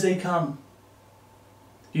 Wicked as they come.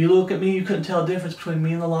 You look at me, you couldn't tell the difference between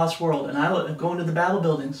me and the lost world. And I go into the Babel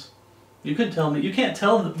buildings. You couldn't tell me. You can't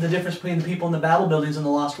tell the difference between the people in the Babel buildings and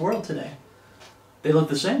the lost world today. They look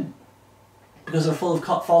the same. Because they're full of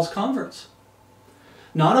false converts.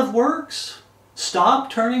 Not of works.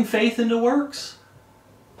 Stop turning faith into works.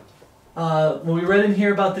 When we read in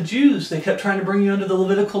here about the Jews, they kept trying to bring you under the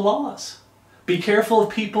Levitical laws. Be careful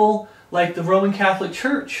of people like the Roman Catholic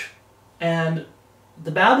Church and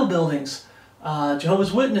the Babel buildings,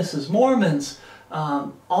 Jehovah's Witnesses, Mormons,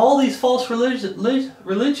 all these false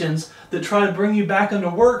religions that try to bring you back under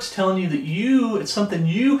works, telling you that it's something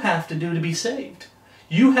you have to do to be saved.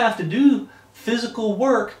 You have to do physical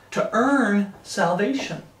work to earn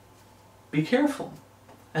salvation. Be careful.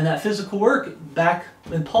 And that physical work, back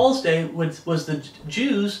in Paul's day, was the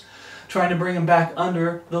Jews trying to bring them back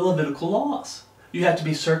under the Levitical laws. You have to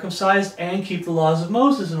be circumcised and keep the laws of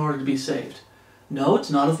Moses in order to be saved. No, it's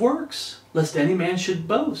not of works, lest any man should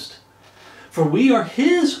boast. For we are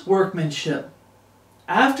His workmanship.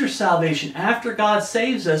 After salvation, after God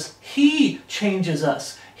saves us, He changes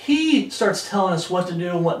us. He starts telling us what to do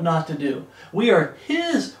and what not to do. We are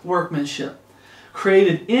His workmanship,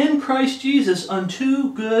 created in Christ Jesus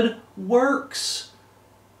unto good works.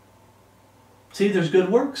 See, there's good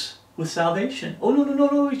works with salvation. Oh,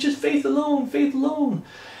 no, it's just faith alone, faith alone.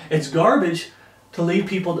 It's garbage to lead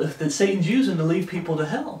people, that Satan's using to lead people to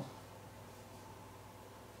hell.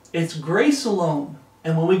 It's grace alone.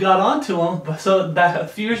 And when we got onto them, so a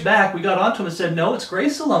few years back, we got onto them and said, no, it's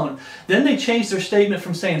grace alone. Then they changed their statement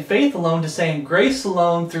from saying faith alone to saying grace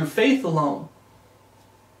alone through faith alone.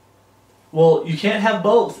 Well, you can't have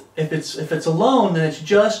both. If it's alone, then it's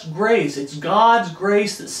just grace. It's God's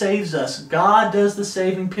grace that saves us. God does the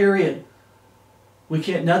saving, period.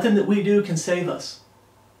 Nothing that we do can save us.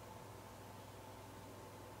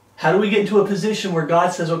 How do we get into a position where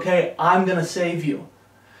God says, okay, I'm going to save you?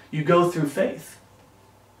 You go through faith.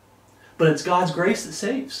 But it's God's grace that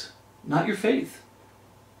saves, not your faith.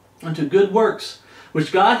 Unto good works,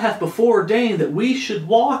 which God hath before ordained that we should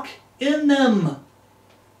walk in them.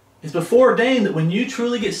 It's before ordained that when you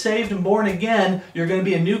truly get saved and born again, you're going to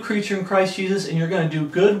be a new creature in Christ Jesus, and you're going to do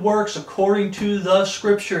good works according to the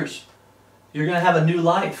Scriptures. You're going to have a new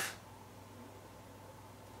life.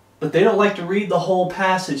 But they don't like to read the whole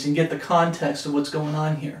passage and get the context of what's going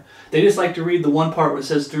on here. They just like to read the one part where it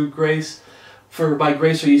says, through grace, for by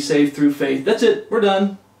grace are ye saved through faith. That's it. We're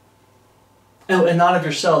done. And not of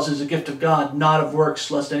yourselves is a gift of God, not of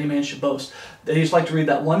works, lest any man should boast. They just like to read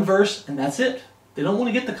that one verse, and that's it. They don't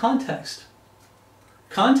want to get the context.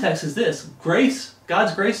 Context is this. Grace,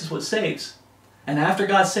 God's grace is what saves. And after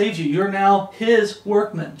God saves you, you're now His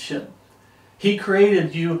workmanship. He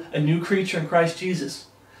created you a new creature in Christ Jesus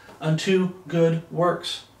unto good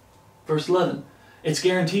works. Verse 11, it's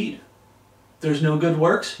guaranteed. There's no good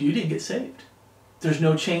works, you didn't get saved. There's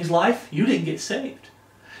no changed life, you didn't get saved.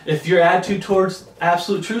 If your attitude towards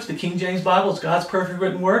absolute truth, the King James Bible is God's perfect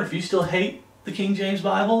written word, if you still hate the King James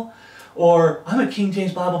Bible, or I'm a King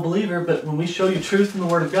James Bible believer, but when we show you truth in the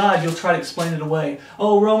Word of God, you'll try to explain it away.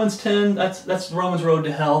 Oh, Romans 10, that's Romans' road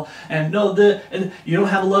to hell. And no, and you don't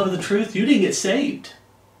have a love of the truth, you didn't get saved.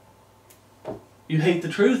 You hate the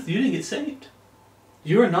truth, you didn't get saved.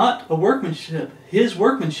 You are not a workmanship, His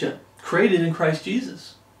workmanship, created in Christ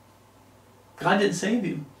Jesus. God didn't save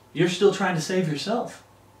you. You're still trying to save yourself.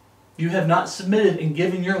 You have not submitted and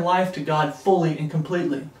given your life to God fully and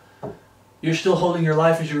completely. You're still holding your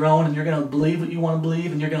life as your own, and you're going to believe what you want to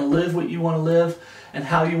believe, and you're going to live what you want to live, and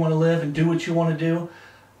how you want to live, and do what you want to do.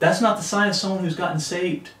 That's not the sign of someone who's gotten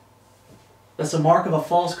saved. That's a mark of a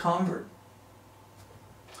false convert.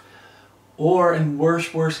 Or in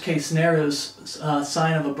worst case scenarios, a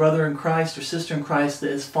sign of a brother in Christ or sister in Christ that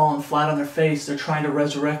has fallen flat on their face. They're trying to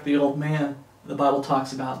resurrect the old man the Bible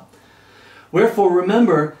talks about. Wherefore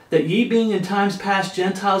remember that ye being in times past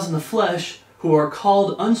Gentiles in the flesh, who are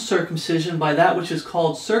called uncircumcision by that which is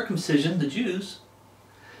called circumcision, the Jews,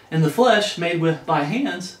 in the flesh made by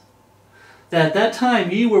hands, that at that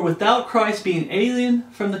time ye were without Christ, being alien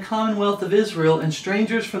from the commonwealth of Israel, and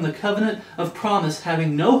strangers from the covenant of promise,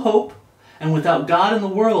 having no hope, and without God in the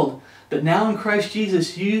world. But now in Christ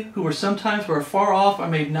Jesus, ye who were sometimes far off are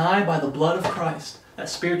made nigh by the blood of Christ.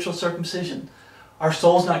 That's spiritual circumcision. Our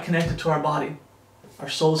soul's not connected to our body. Our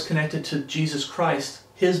soul is connected to Jesus Christ,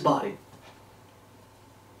 His body.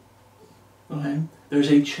 Okay?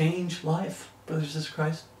 There's a changed life, brothers and sisters in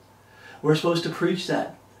Christ. We're supposed to preach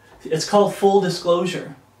that. It's called full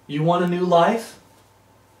disclosure. You want a new life?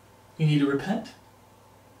 You need to repent.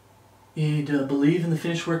 You need to believe in the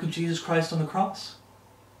finished work of Jesus Christ on the cross.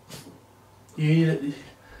 You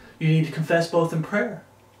need to confess both in prayer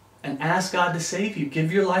and ask God to save you.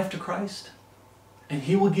 Give your life to Christ. And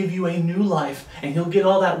He will give you a new life. And He'll get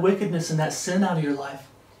all that wickedness and that sin out of your life.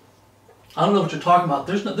 I don't know what you're talking about.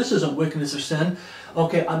 This isn't wickedness or sin.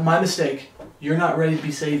 Okay, my mistake. You're not ready to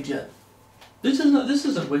be saved yet. This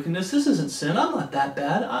isn't wickedness. This isn't sin. I'm not that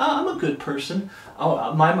bad. I'm a good person.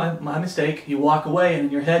 Oh, my mistake. You walk away, and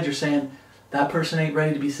in your head you're saying, that person ain't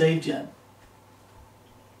ready to be saved yet.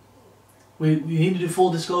 We need to do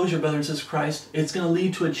full disclosure, brothers and sisters of Christ. It's going to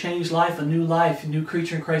lead to a changed life, a new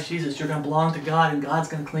creature in Christ Jesus. You're going to belong to God, and God's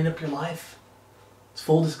going to clean up your life. It's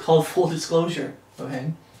called full disclosure.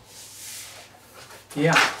 Okay?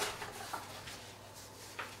 Yeah.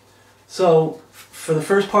 So, for the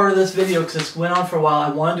first part of this video, because this went on for a while, I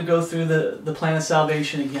wanted to go through the plan of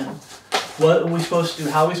salvation again. What are we supposed to do?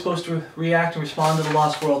 How are we supposed to react and respond to the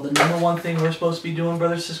lost world? The number one thing we're supposed to be doing,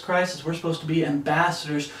 brothers and sisters of Christ, is we're supposed to be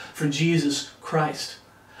ambassadors for Jesus Christ.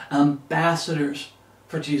 Ambassadors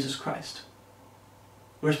for Jesus Christ.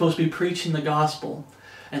 We're supposed to be preaching the gospel.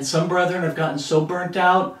 And some brethren have gotten so burnt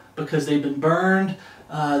out because they've been burned,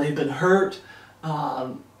 they've been hurt,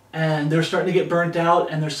 and they're starting to get burnt out,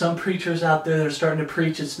 and there's some preachers out there that are starting to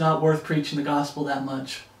preach it's not worth preaching the gospel that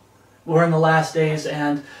much. We're in the last days,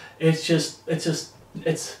 and it's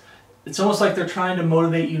almost like they're trying to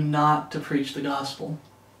motivate you not to preach the gospel.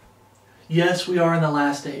 Yes, we are in the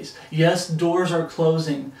last days. Yes, doors are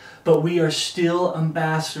closing, but we are still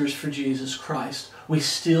ambassadors for Jesus Christ. We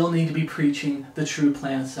still need to be preaching the true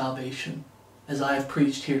plan of salvation, as I have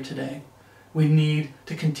preached here today. We need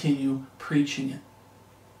to continue preaching it.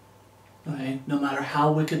 Okay? No matter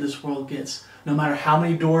how wicked this world gets, no matter how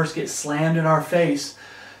many doors get slammed in our face,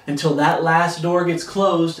 until that last door gets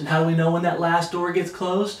closed. And how do we know when that last door gets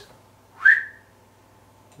closed?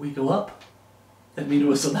 We go up. That mean it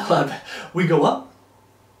was so loud. We go up.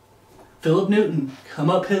 Philip Newton, come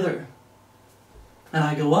up hither. And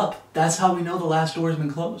I go up. That's how we know the last door has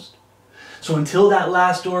been closed. So until that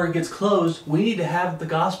last door gets closed, we need to have the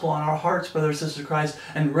gospel on our hearts, brothers and sisters of Christ,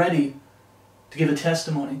 and ready to give a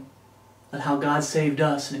testimony on how God saved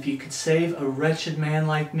us. And if He could save a wretched man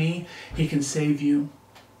like me, He can save you.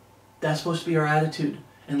 That's supposed to be our attitude.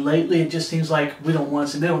 And lately it just seems like we don't want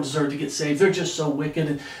to. They don't deserve to get saved. They're just so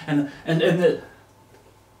wicked.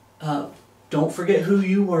 Don't forget who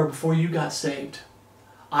you were before you got saved.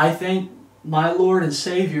 I thank my Lord and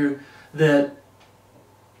Savior that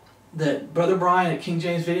Brother Brian at King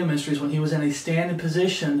James Video Ministries, when he was in a standing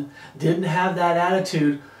position, didn't have that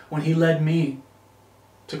attitude when he led me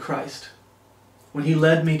to Christ. When he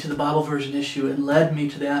led me to the Bible version issue and led me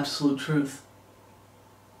to the absolute truth.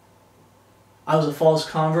 I was a false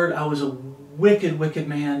convert. I was a wicked, wicked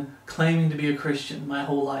man claiming to be a Christian my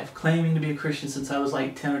whole life. Claiming to be a Christian since I was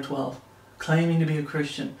like 10 or 12. Claiming to be a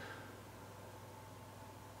Christian.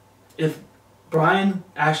 If Brian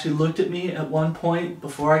actually looked at me at one point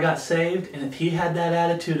before I got saved, and if he had that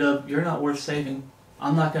attitude of, you're not worth saving,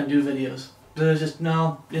 I'm not going to do videos. There's just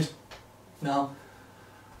no,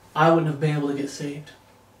 I wouldn't have been able to get saved.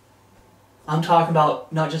 I'm talking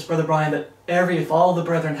about not just Brother Brian, but if all the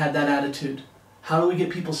brethren had that attitude, how do we get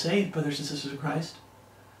people saved, brothers and sisters of Christ?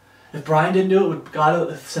 If Brian didn't do it, would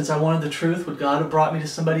God, since I wanted the truth, would God have brought me to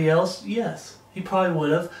somebody else? Yes, he probably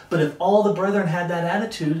would have. But if all the brethren had that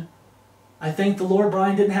attitude, I thank the Lord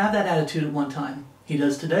Brian didn't have that attitude at one time. He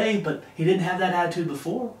does today, but he didn't have that attitude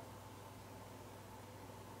before.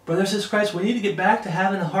 Brothers and sisters of Christ, we need to get back to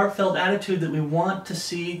having a heartfelt attitude that we want to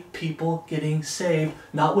see people getting saved.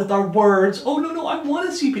 Not with our words. Oh, no, I want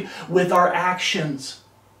to see people. With our actions.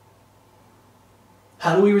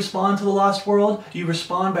 How do we respond to the lost world? You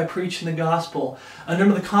respond by preaching the gospel.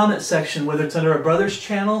 Under the comment section, whether it's under a brother's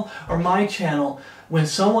channel or my channel, when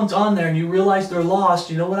someone's on there and you realize they're lost,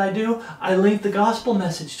 you know what I do? I link the gospel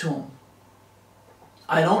message to them.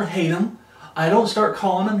 I don't hate them. I don't start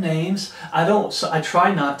calling them names. I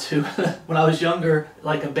try not to. When I was younger,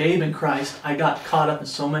 like a babe in Christ, I got caught up in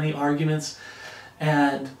so many arguments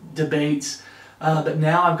and debates. But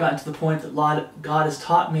now I've gotten to the point that God has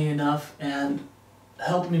taught me enough and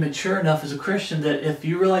helped me mature enough as a Christian that if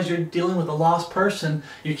you realize you're dealing with a lost person,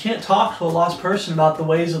 you can't talk to a lost person about the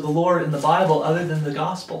ways of the Lord in the Bible other than the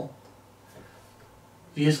gospel.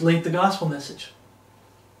 You just link the gospel message.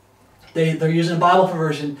 They're using a Bible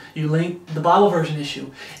version. You link the Bible version issue.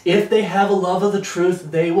 If they have a love of the truth,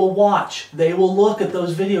 they will watch. They will look at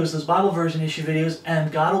those videos, those Bible version issue videos,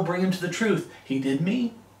 and God will bring them to the truth. He did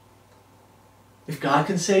me. If God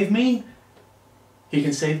can save me, He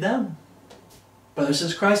can save them. Brothers and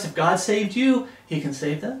sisters of Christ, if God saved you, He can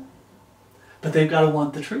save them. But they've got to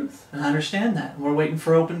want the truth. And I understand that. We're waiting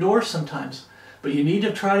for open doors sometimes. But you need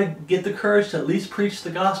to try to get the courage to at least preach the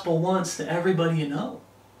gospel once to everybody you know.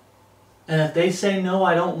 And if they say, no,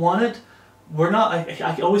 I don't want it, we're not,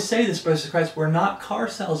 I always say this, brothers and Christ, we're not car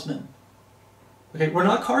salesmen. Okay, we're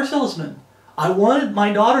not car salesmen. I wanted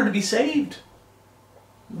my daughter to be saved.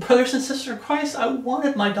 Brothers and sisters of Christ, I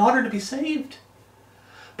wanted my daughter to be saved.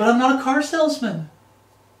 But I'm not a car salesman.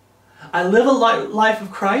 I live a life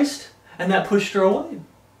of Christ, and that pushed her away.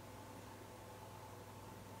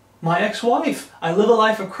 My ex-wife, I live a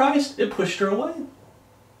life of Christ, it pushed her away.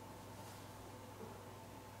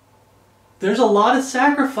 There's a lot of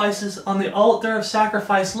sacrifices on the altar of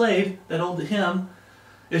sacrifice laid. That old hymn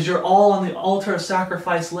is your all on the altar of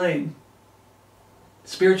sacrifice laid.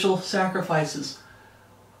 Spiritual sacrifices.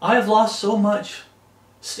 I have lost so much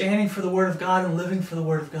standing for the Word of God and living for the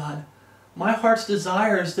Word of God. My heart's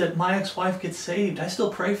desire is that my ex-wife gets saved. I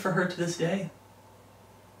still pray for her to this day.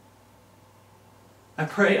 I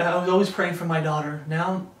was always praying for my daughter.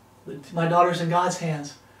 Now my daughter's in God's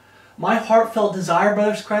hands. My heartfelt desire,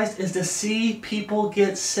 brothers of Christ, is to see people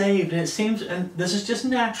get saved. And it seems, and this is just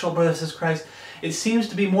natural, brothers of Christ, it seems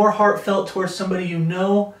to be more heartfelt towards somebody you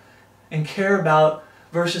know and care about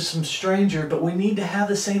versus some stranger. But we need to have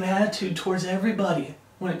the same attitude towards everybody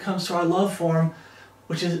when it comes to our love for them,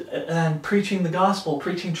 which is preaching the gospel,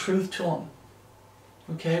 preaching truth to them.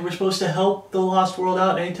 Okay, we're supposed to help the lost world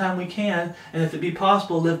out anytime we can, and if it be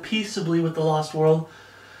possible, live peaceably with the lost world.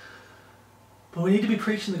 But we need to be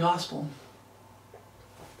preaching the gospel.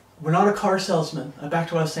 We're not a car salesman. Back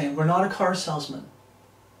to what I was saying. We're not a car salesman.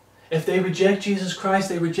 If they reject Jesus Christ,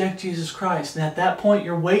 they reject Jesus Christ. And at that point,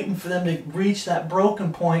 you're waiting for them to reach that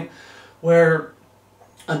broken point where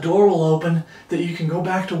a door will open that you can go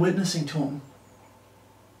back to witnessing to them.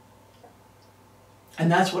 And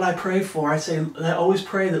that's what I pray for. I always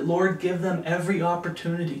pray that, Lord, give them every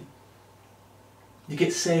opportunity to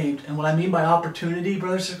get saved. And what I mean by opportunity,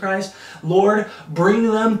 brothers of Christ, Lord, bring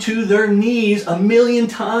them to their knees 1,000,000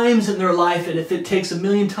 times in their life, and if it takes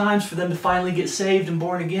 1,000,000 times for them to finally get saved and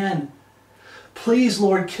born again. Please,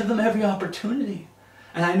 Lord, give them every opportunity.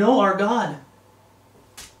 And I know our God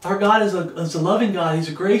is a loving God. He's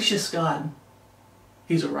a gracious God.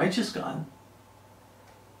 He's a righteous God.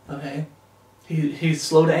 Okay? He's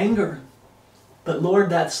slow to anger. But Lord,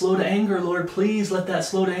 that slow to anger, Lord, please let that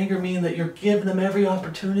slow to anger mean that you're giving them every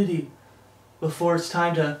opportunity before it's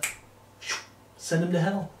time to send them to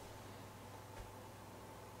hell.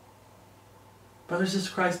 Brothers and sisters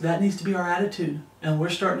of Christ, that needs to be our attitude. And we're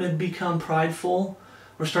starting to become prideful.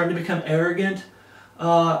 We're starting to become arrogant.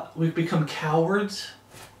 We've become cowards.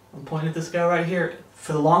 I'm pointing at this guy right here.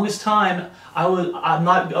 For the longest time, I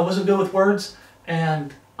wasn't good with words,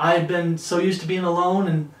 and I've been so used to being alone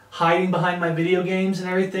and hiding behind my video games and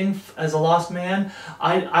everything as a lost man.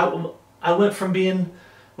 I went from being,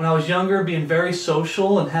 when I was younger, being very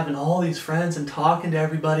social and having all these friends and talking to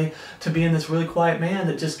everybody, to being this really quiet man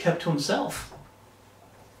that just kept to himself.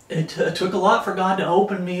 It took a lot for God to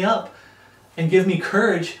open me up and give me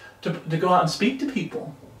courage to go out and speak to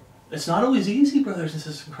people. It's not always easy, brothers and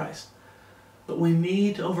sisters in Christ. But we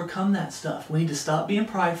need to overcome that stuff. We need to stop being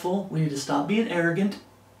prideful. We need to stop being arrogant.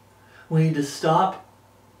 We need to stop,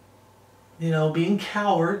 being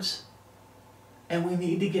cowards. And we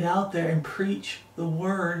need to get out there and preach the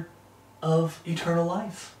word of eternal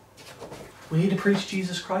life. We need to preach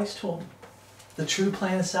Jesus Christ to them. The true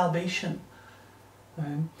plan of salvation.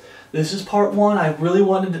 Right. This is part one. I really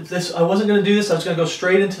wanted this. I wasn't going to do this. I was going to go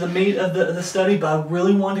straight into the meat of the study, but I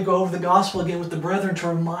really wanted to go over the gospel again with the brethren to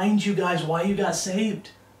remind you guys why you got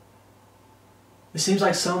saved. It seems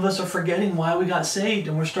like some of us are forgetting why we got saved,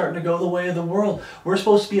 and we're starting to go the way of the world. We're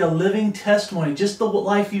supposed to be a living testimony. Just the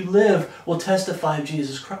life you live will testify of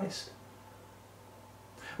Jesus Christ.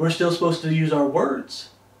 We're still supposed to use our words.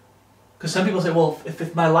 Because some people say, well,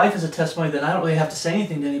 if my life is a testimony, then I don't really have to say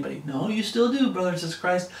anything to anybody. No, you still do, brothers and sisters in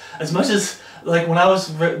Christ. As much as, like, when I was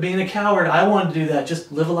being a coward, I wanted to do that.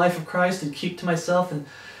 Just live a life of Christ and keep to myself, and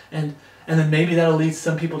then maybe that'll lead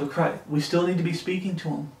some people to Christ. We still need to be speaking to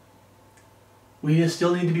them. We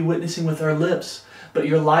still need to be witnessing with our lips. But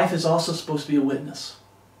your life is also supposed to be a witness.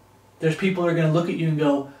 There's people that are going to look at you and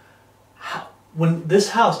go, when this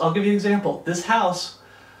house, I'll give you an example. This house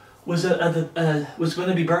was going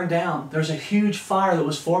to be burned down. There's a huge fire that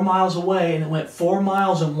was 4 miles away, and it went 4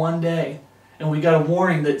 miles in one day. And we got a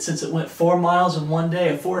warning that since it went 4 miles in one day,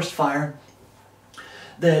 a forest fire,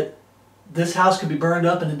 that this house could be burned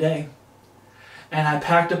up in a day. And I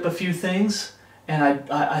packed up a few things, and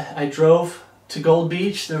I drove to Gold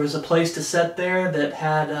Beach. There was a place to set there that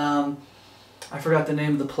had, I forgot the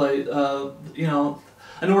name of the place,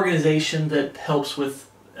 an organization that helps with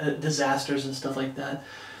disasters and stuff like that.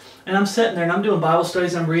 And I'm sitting there and I'm doing Bible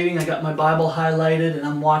studies, I'm reading, I got my Bible highlighted and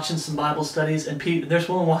I'm watching some Bible studies, and this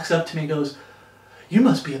woman walks up to me and goes, "You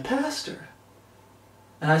must be a pastor."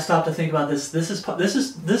 And I stopped to think about this. This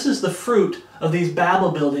is the fruit of these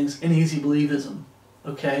Babel buildings in easy believism.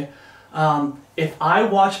 Okay? If I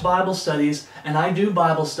watch Bible studies and I do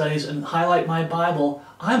Bible studies and highlight my Bible,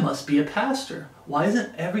 I must be a pastor. Why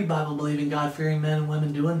isn't every Bible-believing, God-fearing men and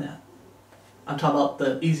women doing that? I'm talking about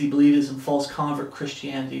the easy believism, false convert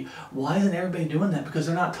Christianity. Why isn't everybody doing that? Because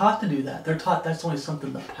they're not taught to do that. They're taught that's only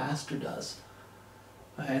something the pastor does.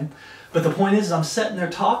 Okay? But the point is, I'm sitting there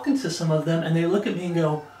talking to some of them, and they look at me and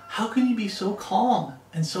go, "How can you be so calm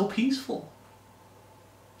and so peaceful?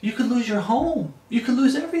 You could lose your home. You could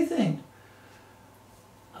lose everything."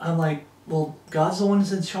 I'm like, well, God's the one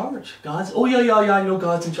who's in charge. Oh yeah, I know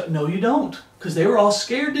God's in charge. No, you don't. Because they were all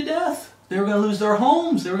scared to death. They were going to lose their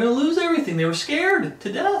homes. They were going to lose everything. They were scared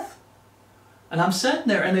to death. And I'm sitting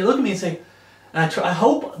there, and they look at me and say, and I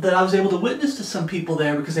hope that I was able to witness to some people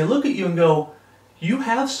there, because they look at you and go, "You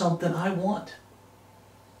have something I want."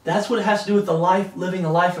 That's what it has to do with the life, living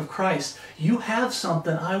a life of Christ. You have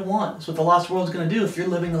something I want. That's what the lost world's going to do if you're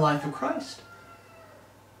living the life of Christ.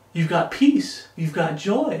 You've got peace. You've got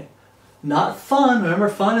joy. Not fun. Remember,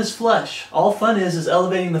 fun is flesh. All fun is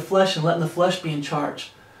elevating the flesh and letting the flesh be in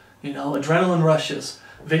charge. Adrenaline rushes,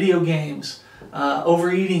 video games,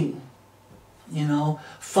 overeating,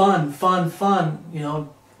 fun.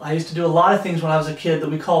 I used to do a lot of things when I was a kid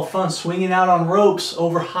that we call fun. Swinging out on ropes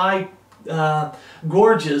over high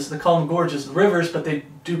gorges. They call them gorges, rivers, but they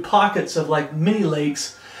do pockets of like mini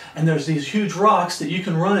lakes. And there's these huge rocks that you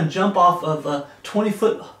can run and jump off of a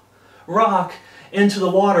 20-foot rock into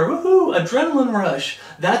the water. Woohoo! Adrenaline rush.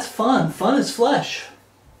 That's fun. Fun is flesh.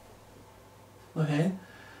 Okay?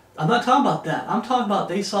 I'm not talking about that. I'm talking about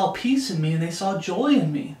they saw peace in me and they saw joy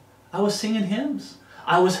in me. I was singing hymns.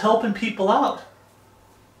 I was helping people out.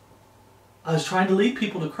 I was trying to lead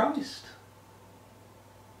people to Christ.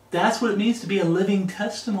 That's what it means to be a living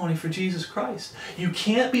testimony for Jesus Christ. You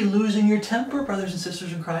can't be losing your temper, brothers and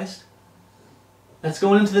sisters in Christ. That's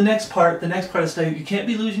going into the next part of the study. You can't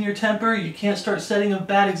be losing your temper. You can't start setting a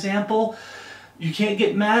bad example. You can't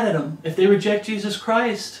get mad at them. If they reject Jesus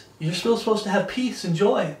Christ, you're still supposed to have peace and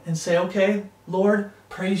joy and say, "Okay, Lord,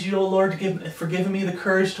 praise you, O Lord, for giving me the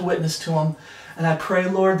courage to witness to them. And I pray,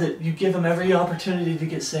 Lord, that you give them every opportunity to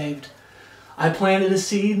get saved. I planted a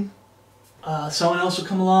seed. Someone else will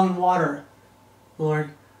come along and water.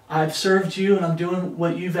 Lord, I've served you and I'm doing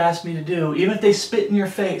what you've asked me to do." Even if they spit in your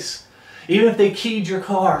face, even if they keyed your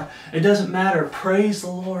car, it doesn't matter. Praise the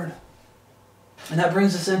Lord. And that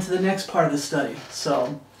brings us into the next part of the study.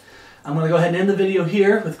 So, I'm going to go ahead and end the video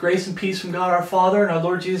here with grace and peace from God our Father and our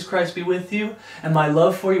Lord Jesus Christ be with you, and my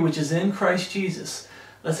love for you which is in Christ Jesus.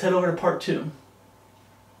 Let's head over to part 2.